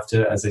that, we have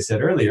to, as I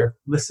said earlier,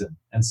 listen.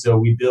 And so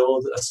we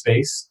build a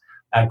space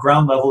at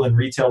ground level and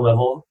retail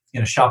level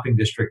in a shopping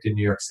district in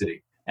New York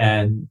City.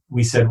 And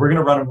we said, we're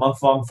going to run a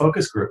month-long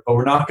focus group, but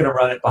we're not going to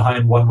run it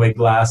behind one-way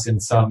glass in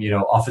some,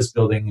 office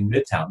building in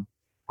Midtown.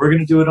 We're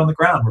going to do it on the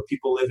ground where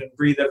people live and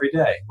breathe every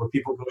day, where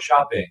people go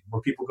shopping,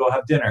 where people go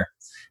have dinner.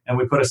 And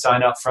we put a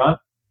sign out front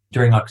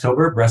during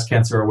October, Breast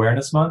Cancer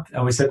Awareness Month.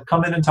 And we said,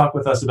 come in and talk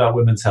with us about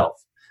women's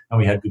health. And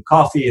we had good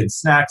coffee and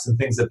snacks and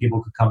things that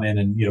people could come in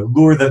and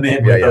lure them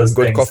in with those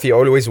good things. Coffee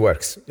always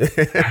works.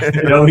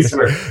 It always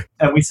works.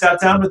 And we sat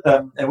down with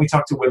them and we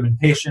talked to women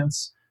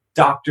patients,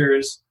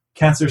 doctors,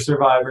 cancer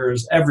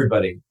survivors,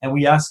 everybody. And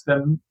we asked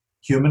them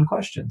human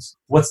questions.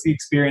 What's the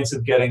experience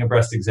of getting a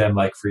breast exam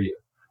like for you?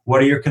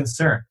 What are your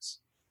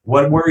concerns?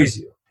 What worries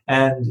you?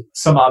 And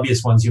some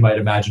obvious ones you might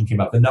imagine came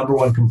up. The number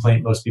one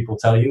complaint most people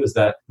tell you is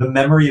that the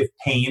memory of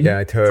pain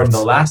it hurts. from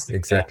the last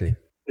exam exactly.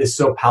 is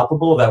so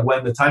palpable that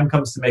when the time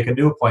comes to make a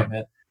new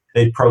appointment,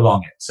 they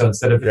prolong it. So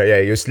instead of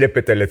you slip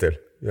it a little.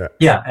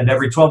 and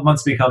every 12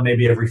 months become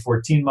maybe every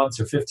 14 months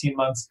or 15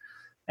 months.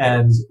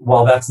 And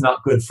while that's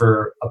not good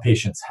for a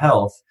patient's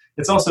health,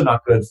 it's also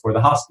not good for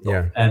the hospital.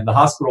 Yeah. And the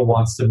hospital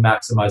wants to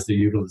maximize the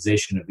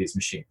utilization of these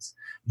machines.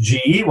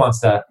 GE wants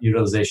that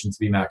utilization to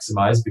be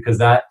maximized because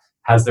that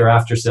has their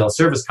after-sales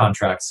service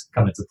contracts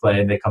come into play,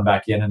 and they come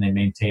back in and they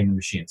maintain the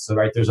machines. So,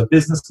 right, there's a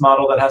business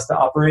model that has to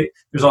operate.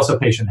 There's also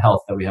patient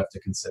health that we have to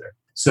consider.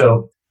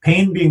 So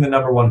pain being the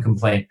number one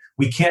complaint,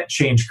 we can't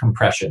change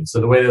compression. So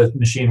the way the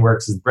machine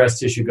works is breast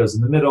tissue goes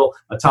in the middle,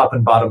 a top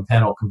and bottom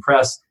panel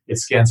compress. It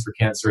scans for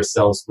cancerous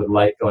cells with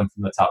light going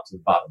from the top to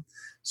the bottom.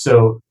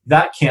 So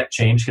that can't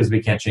change because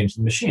we can't change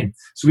the machine.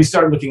 So we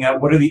start looking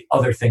at what are the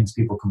other things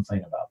people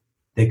complain about.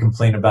 They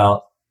complain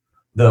about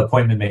the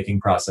appointment making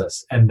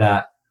process, and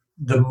that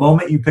the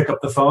moment you pick up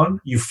the phone,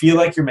 you feel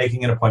like you're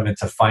making an appointment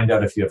to find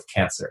out if you have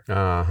cancer.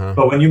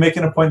 But when you make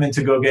an appointment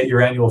to go get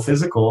your annual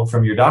physical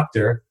from your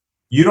doctor,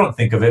 you don't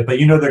think of it, but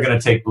you know they're going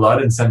to take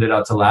blood and send it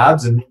out to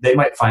labs, and they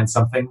might find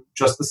something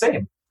just the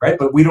same, right?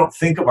 But we don't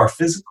think of our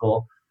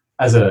physical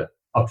as an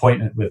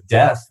appointment with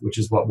death, which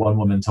is what one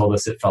woman told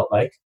us it felt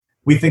like.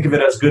 We think of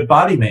it as good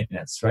body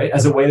maintenance, right?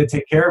 As a way to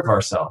take care of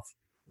ourselves.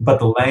 But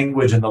the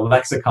language and the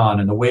lexicon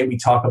and the way we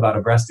talk about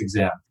a breast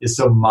exam is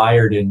so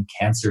mired in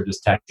cancer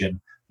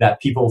detection that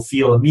people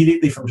feel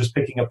immediately from just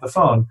picking up the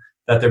phone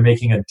that they're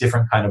making a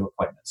different kind of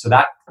appointment. So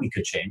that we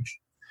could change.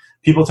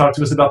 People talk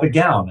to us about the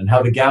gown and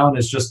how the gown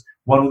is just,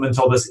 one woman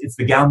told us, it's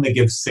the gown they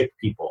give sick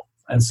people.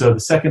 And so the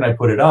second I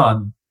put it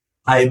on,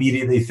 I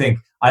immediately think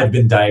I've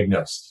been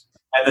diagnosed.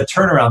 And the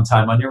turnaround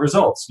time on your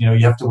results, you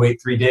have to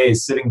wait 3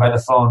 days sitting by the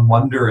phone,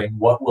 wondering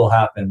what will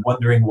happen,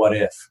 wondering what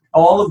if.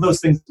 All of those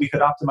things we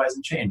could optimize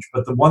and change.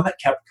 But the one that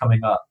kept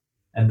coming up,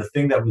 and the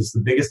thing that was the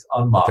biggest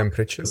unlock,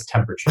 was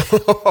temperature.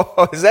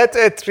 Is that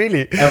it,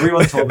 really?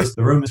 Everyone told us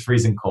the room is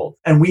freezing cold.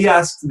 And we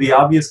asked the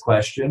obvious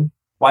question,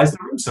 why is the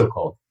room so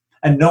cold?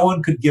 And no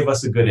one could give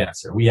us a good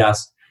answer. We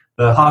asked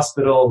the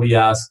hospital, we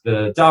asked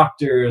the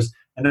doctors,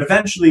 and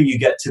eventually you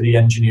get to the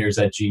engineers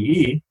at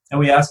GE, and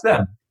we ask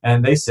them.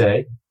 And they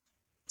say,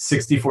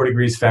 64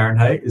 degrees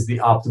Fahrenheit is the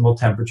optimal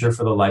temperature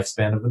for the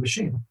lifespan of the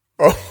machine.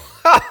 Oh,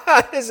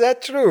 is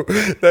that true?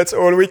 That's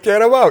all we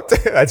care about.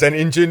 As an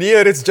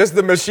engineer, it's just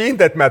the machine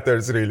that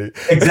matters, really.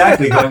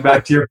 Exactly. Going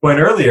back to your point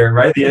earlier,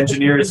 right? The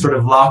engineer is sort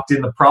of locked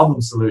in the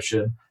problem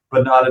solution,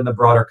 but not in the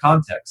broader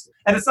context.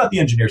 And it's not the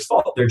engineer's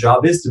fault. Their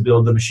job is to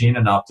build the machine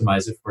and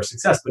optimize it for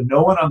success. But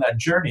no one on that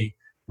journey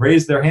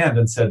raised their hand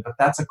and said, but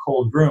that's a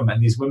cold room,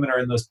 and these women are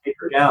in those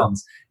paper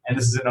gowns, and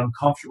this is an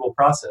uncomfortable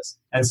process.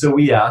 And so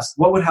we asked,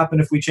 what would happen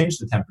if we changed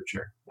the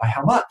temperature? By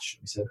how much?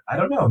 We said, I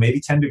don't know, maybe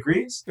 10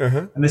 degrees?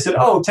 And they said,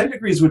 10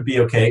 degrees would be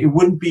okay. It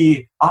wouldn't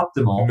be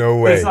optimal. No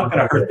way. But it's not going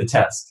to hurt the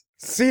test.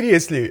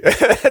 Seriously,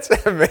 that's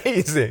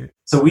amazing.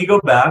 So we go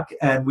back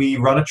and we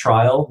run a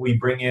trial. We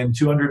bring in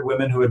 200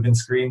 women who had been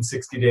screened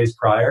 60 days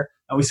prior,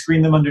 and we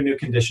screen them under new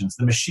conditions.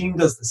 The machine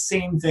does the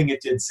same thing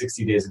it did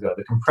 60 days ago.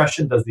 The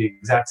compression does the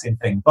exact same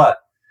thing, but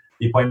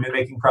the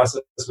appointment-making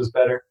process was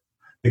better.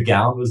 The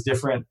gown was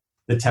different.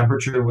 The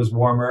temperature was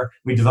warmer.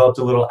 We developed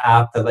a little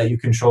app that let you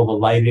control the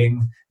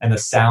lighting and the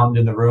sound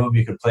in the room.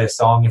 You could play a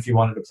song if you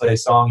wanted to play a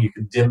song. You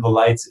could dim the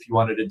lights if you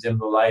wanted to dim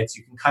the lights.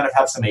 You can kind of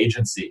have some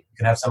agency. You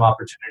can have some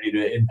opportunity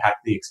to impact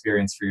the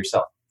experience for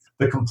yourself.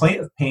 The complaint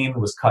of pain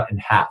was cut in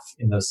half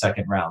in those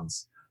second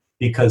rounds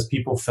because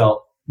people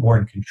felt more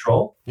in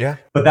control. Yeah.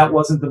 But that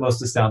wasn't the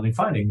most astounding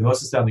finding. The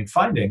most astounding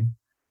finding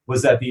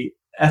was that the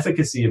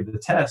efficacy of the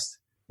test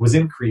was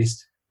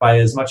increased by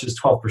as much as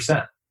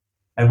 12%.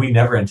 And we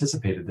never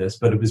anticipated this,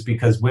 but it was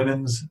because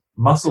women's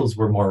muscles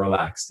were more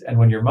relaxed. And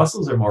when your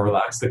muscles are more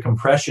relaxed, the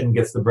compression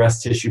gets the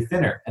breast tissue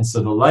thinner. And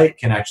so the light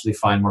can actually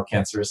find more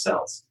cancerous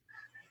cells.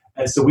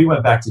 And so we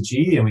went back to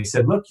GE and we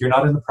said, look, you're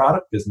not in the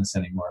product business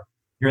anymore.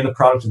 You're in the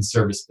product and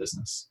service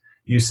business.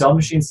 You sell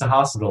machines to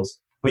hospitals,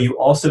 but you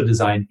also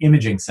design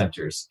imaging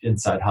centers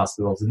inside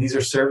hospitals. And these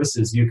are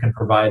services you can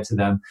provide to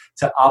them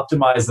to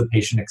optimize the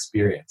patient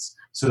experience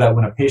so that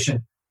when a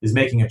patient is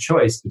making a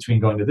choice between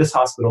going to this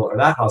hospital or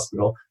that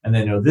hospital, and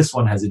they know this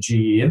one has a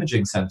GE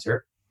imaging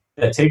center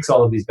that takes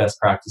all of these best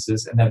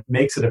practices and that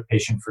makes it a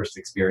patient-first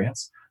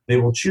experience, they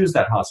will choose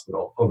that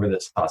hospital over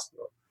this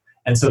hospital.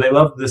 And so they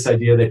loved this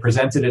idea. They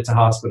presented it to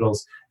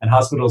hospitals, and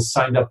hospitals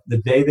signed up. The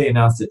day they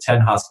announced it,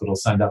 10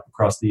 hospitals signed up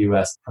across the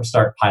US to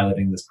start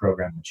piloting this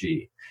program with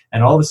GE.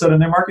 And all of a sudden,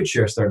 their market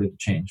share started to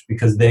change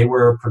because they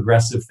were a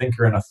progressive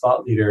thinker and a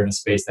thought leader in a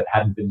space that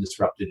hadn't been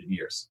disrupted in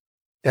years.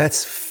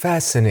 That's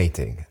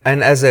fascinating.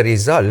 And as a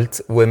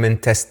result, women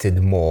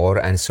tested more,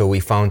 and so we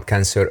found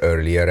cancer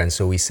earlier, and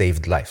so we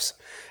saved lives.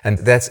 And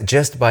that's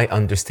just by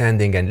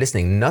understanding and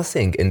listening.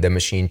 Nothing in the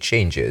machine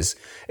changes.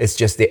 It's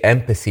just the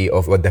empathy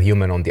of what the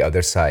human on the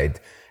other side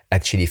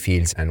actually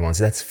feels and wants.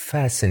 That's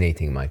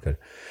fascinating, Michael.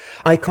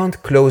 I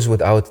can't close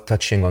without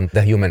touching on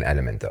the human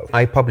element, though.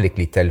 I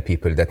publicly tell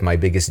people that my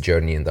biggest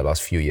journey in the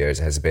last few years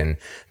has been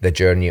the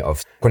journey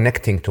of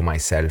connecting to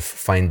myself,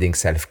 finding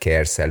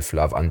self-care,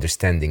 self-love,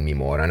 understanding me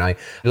more. And I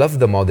love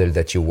the model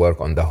that you work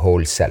on the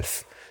whole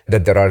self.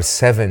 that there are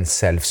 7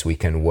 selves we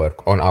can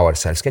work on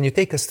ourselves. Can you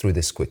take us through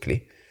this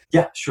quickly?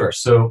 Yeah, sure.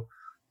 So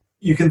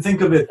you can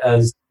think of it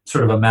as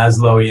sort of a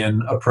Maslowian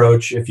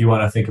approach if you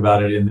want to think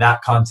about it in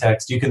that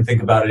context. You can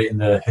think about it in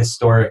the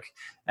historic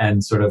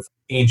and sort of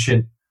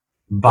ancient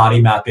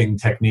body mapping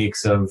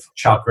techniques of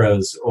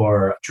chakras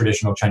or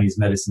traditional Chinese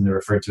medicine. They're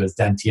referred to as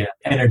dantian,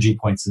 energy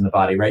points in the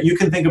body, right? You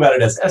can think about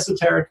it as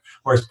esoteric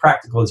or as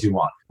practical as you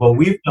want. What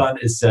we've done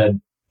is said,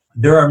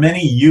 there are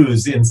many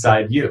yous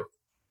inside you.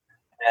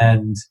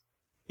 And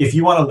if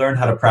you want to learn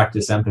how to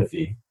practice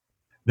empathy,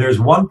 there's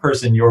one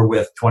person you're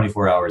with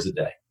 24 hours a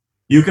day.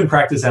 You can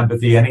practice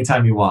empathy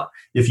anytime you want.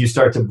 If you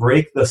start to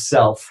break the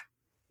self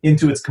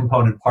into its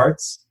component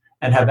parts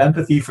and have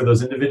empathy for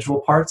those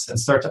individual parts and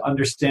start to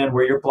understand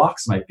where your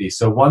blocks might be.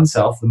 So one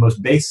self, the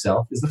most base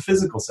self, is the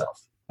physical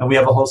self. And we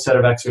have a whole set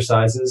of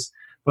exercises.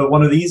 But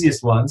one of the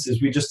easiest ones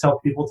is we just tell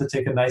people to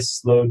take a nice,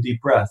 slow,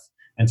 deep breath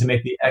and to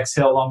make the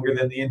exhale longer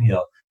than the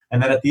inhale.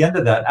 And then at the end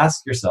of that,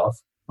 ask yourself,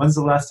 when's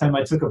the last time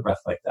I took a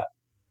breath like that?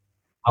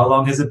 How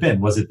long has it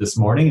been? Was it this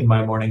morning in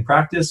my morning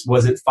practice?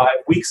 Was it 5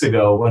 weeks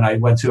ago when I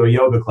went to a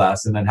yoga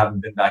class and then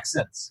haven't been back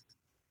since?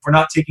 If we're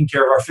not taking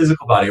care of our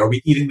physical body, are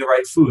we eating the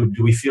right food?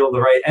 Do we feel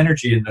the right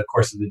energy in the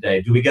course of the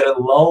day? Do we get a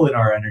lull in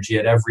our energy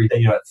at every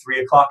day, at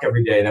 3 o'clock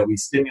every day that we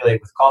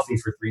stimulate with coffee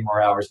for 3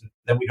 more hours,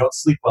 then we don't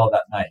sleep well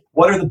that night?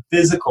 What are the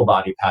physical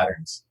body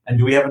patterns? And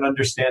do we have an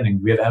understanding?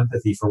 Do we have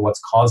empathy for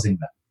what's causing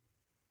them?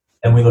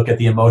 Then we look at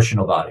the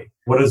emotional body.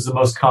 What is the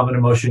most common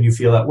emotion you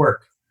feel at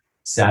work?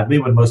 Sadly,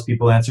 when most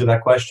people answer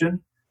that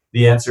question,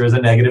 the answer is a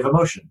negative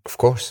emotion. Of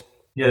course.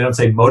 Yeah, they don't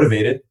say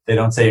motivated. They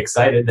don't say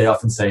excited. They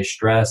often say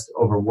stressed,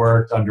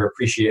 overworked,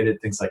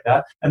 underappreciated, things like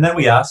that. And then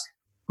we ask,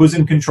 who's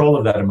in control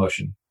of that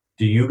emotion?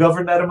 Do you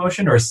govern that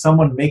emotion, or is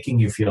someone making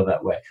you feel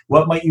that way?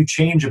 What might you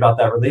change about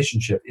that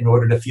relationship in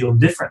order to feel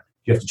different?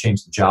 Do you have to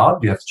change the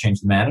job? Do you have to change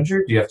the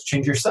manager? Do you have to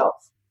change yourself?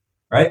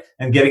 Right?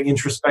 And getting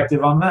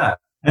introspective on that.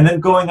 And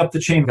then going up the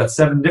chain, got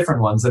 7 different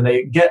ones, and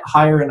they get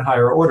higher and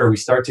higher order. We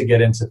start to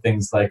get into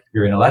things like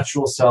your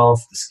intellectual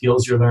self, the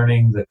skills you're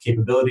learning, the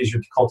capabilities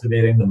you're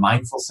cultivating, the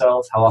mindful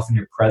self, how often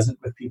you're present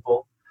with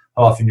people,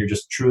 how often you're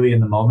just truly in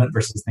the moment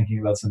versus thinking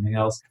about something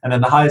else. And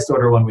then the highest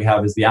order one we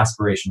have is the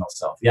aspirational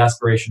self. The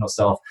aspirational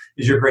self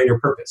is your greater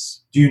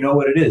purpose. Do you know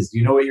what it is? Do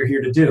you know what you're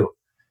here to do?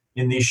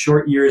 In these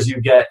short years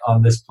you get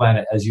on this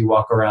planet as you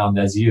walk around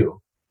as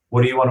you,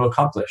 what do you want to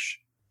accomplish?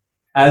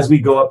 As we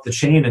go up the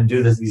chain and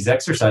do these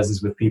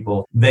exercises with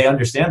people, they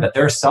understand that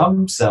there are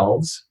some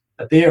selves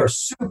that they are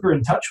super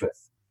in touch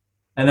with.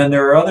 And then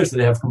there are others that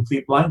they have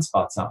complete blind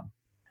spots on.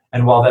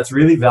 And while that's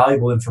really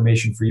valuable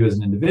information for you as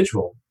an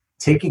individual,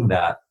 taking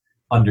that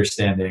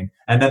understanding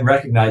and then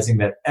recognizing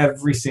that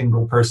every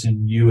single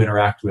person you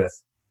interact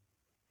with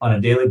on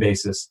a daily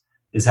basis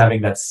is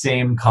having that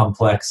same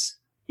complex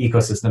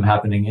ecosystem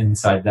happening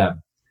inside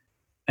them.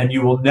 And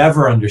you will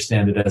never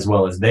understand it as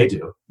well as they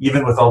do,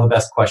 even with all the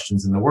best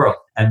questions in the world.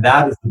 And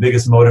that is the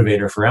biggest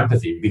motivator for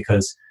empathy,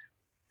 because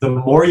the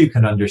more you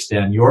can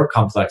understand your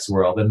complex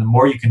world and the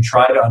more you can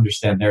try to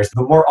understand theirs,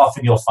 the more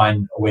often you'll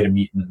find a way to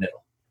meet in the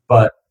middle.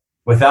 But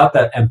without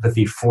that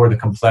empathy for the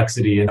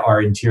complexity in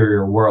our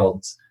interior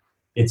worlds,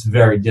 it's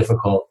very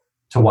difficult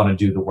to want to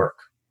do the work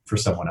for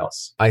someone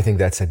else. I think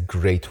that's a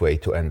great way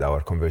to end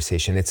our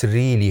conversation. It's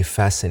really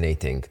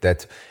fascinating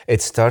that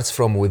it starts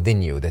from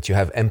within you, that you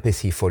have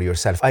empathy for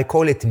yourself. I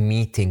call it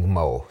meeting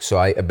Mo. So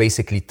I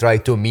basically try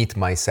to meet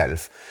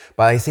myself.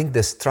 But I think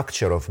the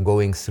structure of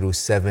going through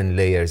 7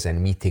 layers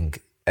and meeting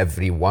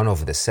every one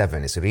of the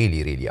 7 is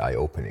really, really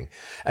eye-opening.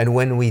 And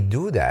when we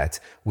do that,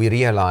 we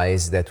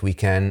realize that we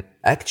can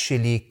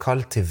actually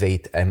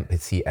cultivate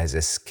empathy as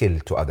a skill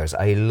to others.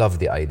 I love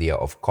the idea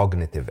of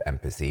cognitive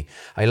empathy.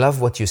 I love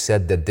what you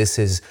said, that this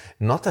is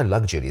not a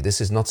luxury. This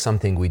is not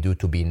something we do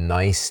to be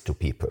nice to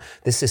people.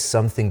 This is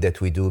something that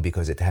we do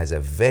because it has a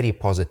very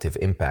positive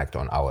impact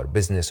on our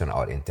business, on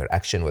our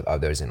interaction with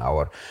others, in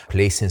our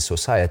place in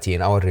society,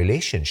 in our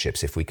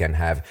relationships, if we can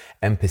have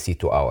empathy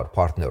to our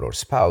partner or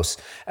spouse.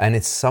 And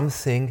it's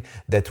something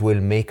that will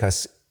make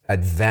us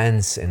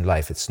advance in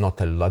life. It's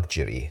not a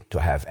luxury to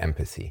have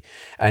empathy.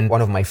 And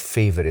one of my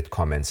favorite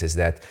comments is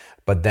that,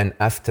 but then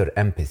after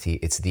empathy,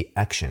 it's the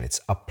action, it's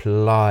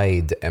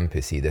applied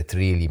empathy that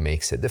really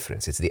makes a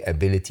difference. It's the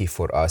ability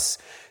for us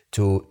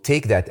to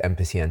take that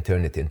empathy and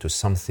turn it into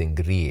something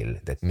real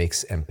that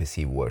makes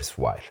empathy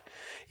worthwhile.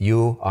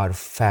 You are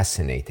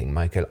fascinating,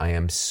 Michael. I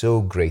am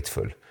so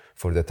grateful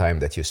for the time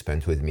that you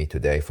spent with me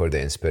today, for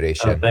the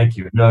inspiration. Oh, thank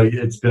you. No,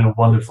 it's been a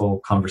wonderful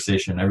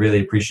conversation. I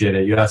really appreciate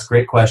it. You ask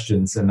great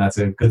questions, and that's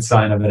a good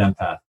sign of an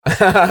empath.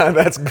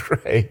 That's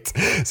great.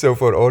 So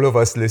for all of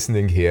us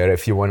listening here,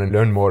 if you want to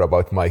learn more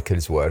about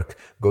Michael's work,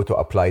 go to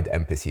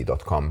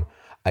appliedempathy.com.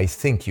 I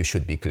think you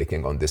should be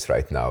clicking on this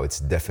right now. It's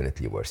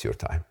definitely worth your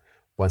time.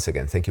 Once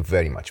again, thank you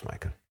very much,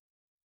 Michael.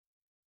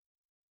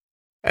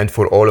 And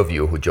for all of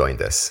you who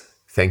joined us,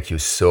 thank you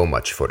so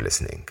much for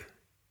listening.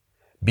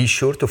 Be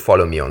sure to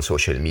follow me on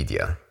social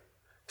media.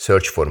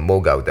 Search for Mo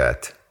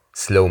Gaudat,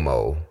 Slow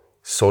Mo,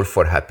 Soul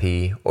for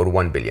Happy, or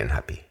 1 Billion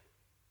Happy.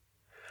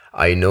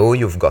 I know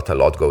you've got a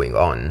lot going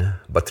on,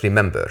 but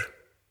remember,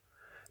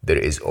 there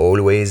is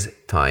always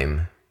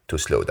time to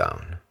slow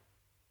down.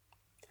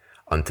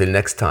 Until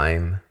next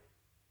time,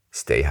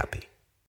 stay happy.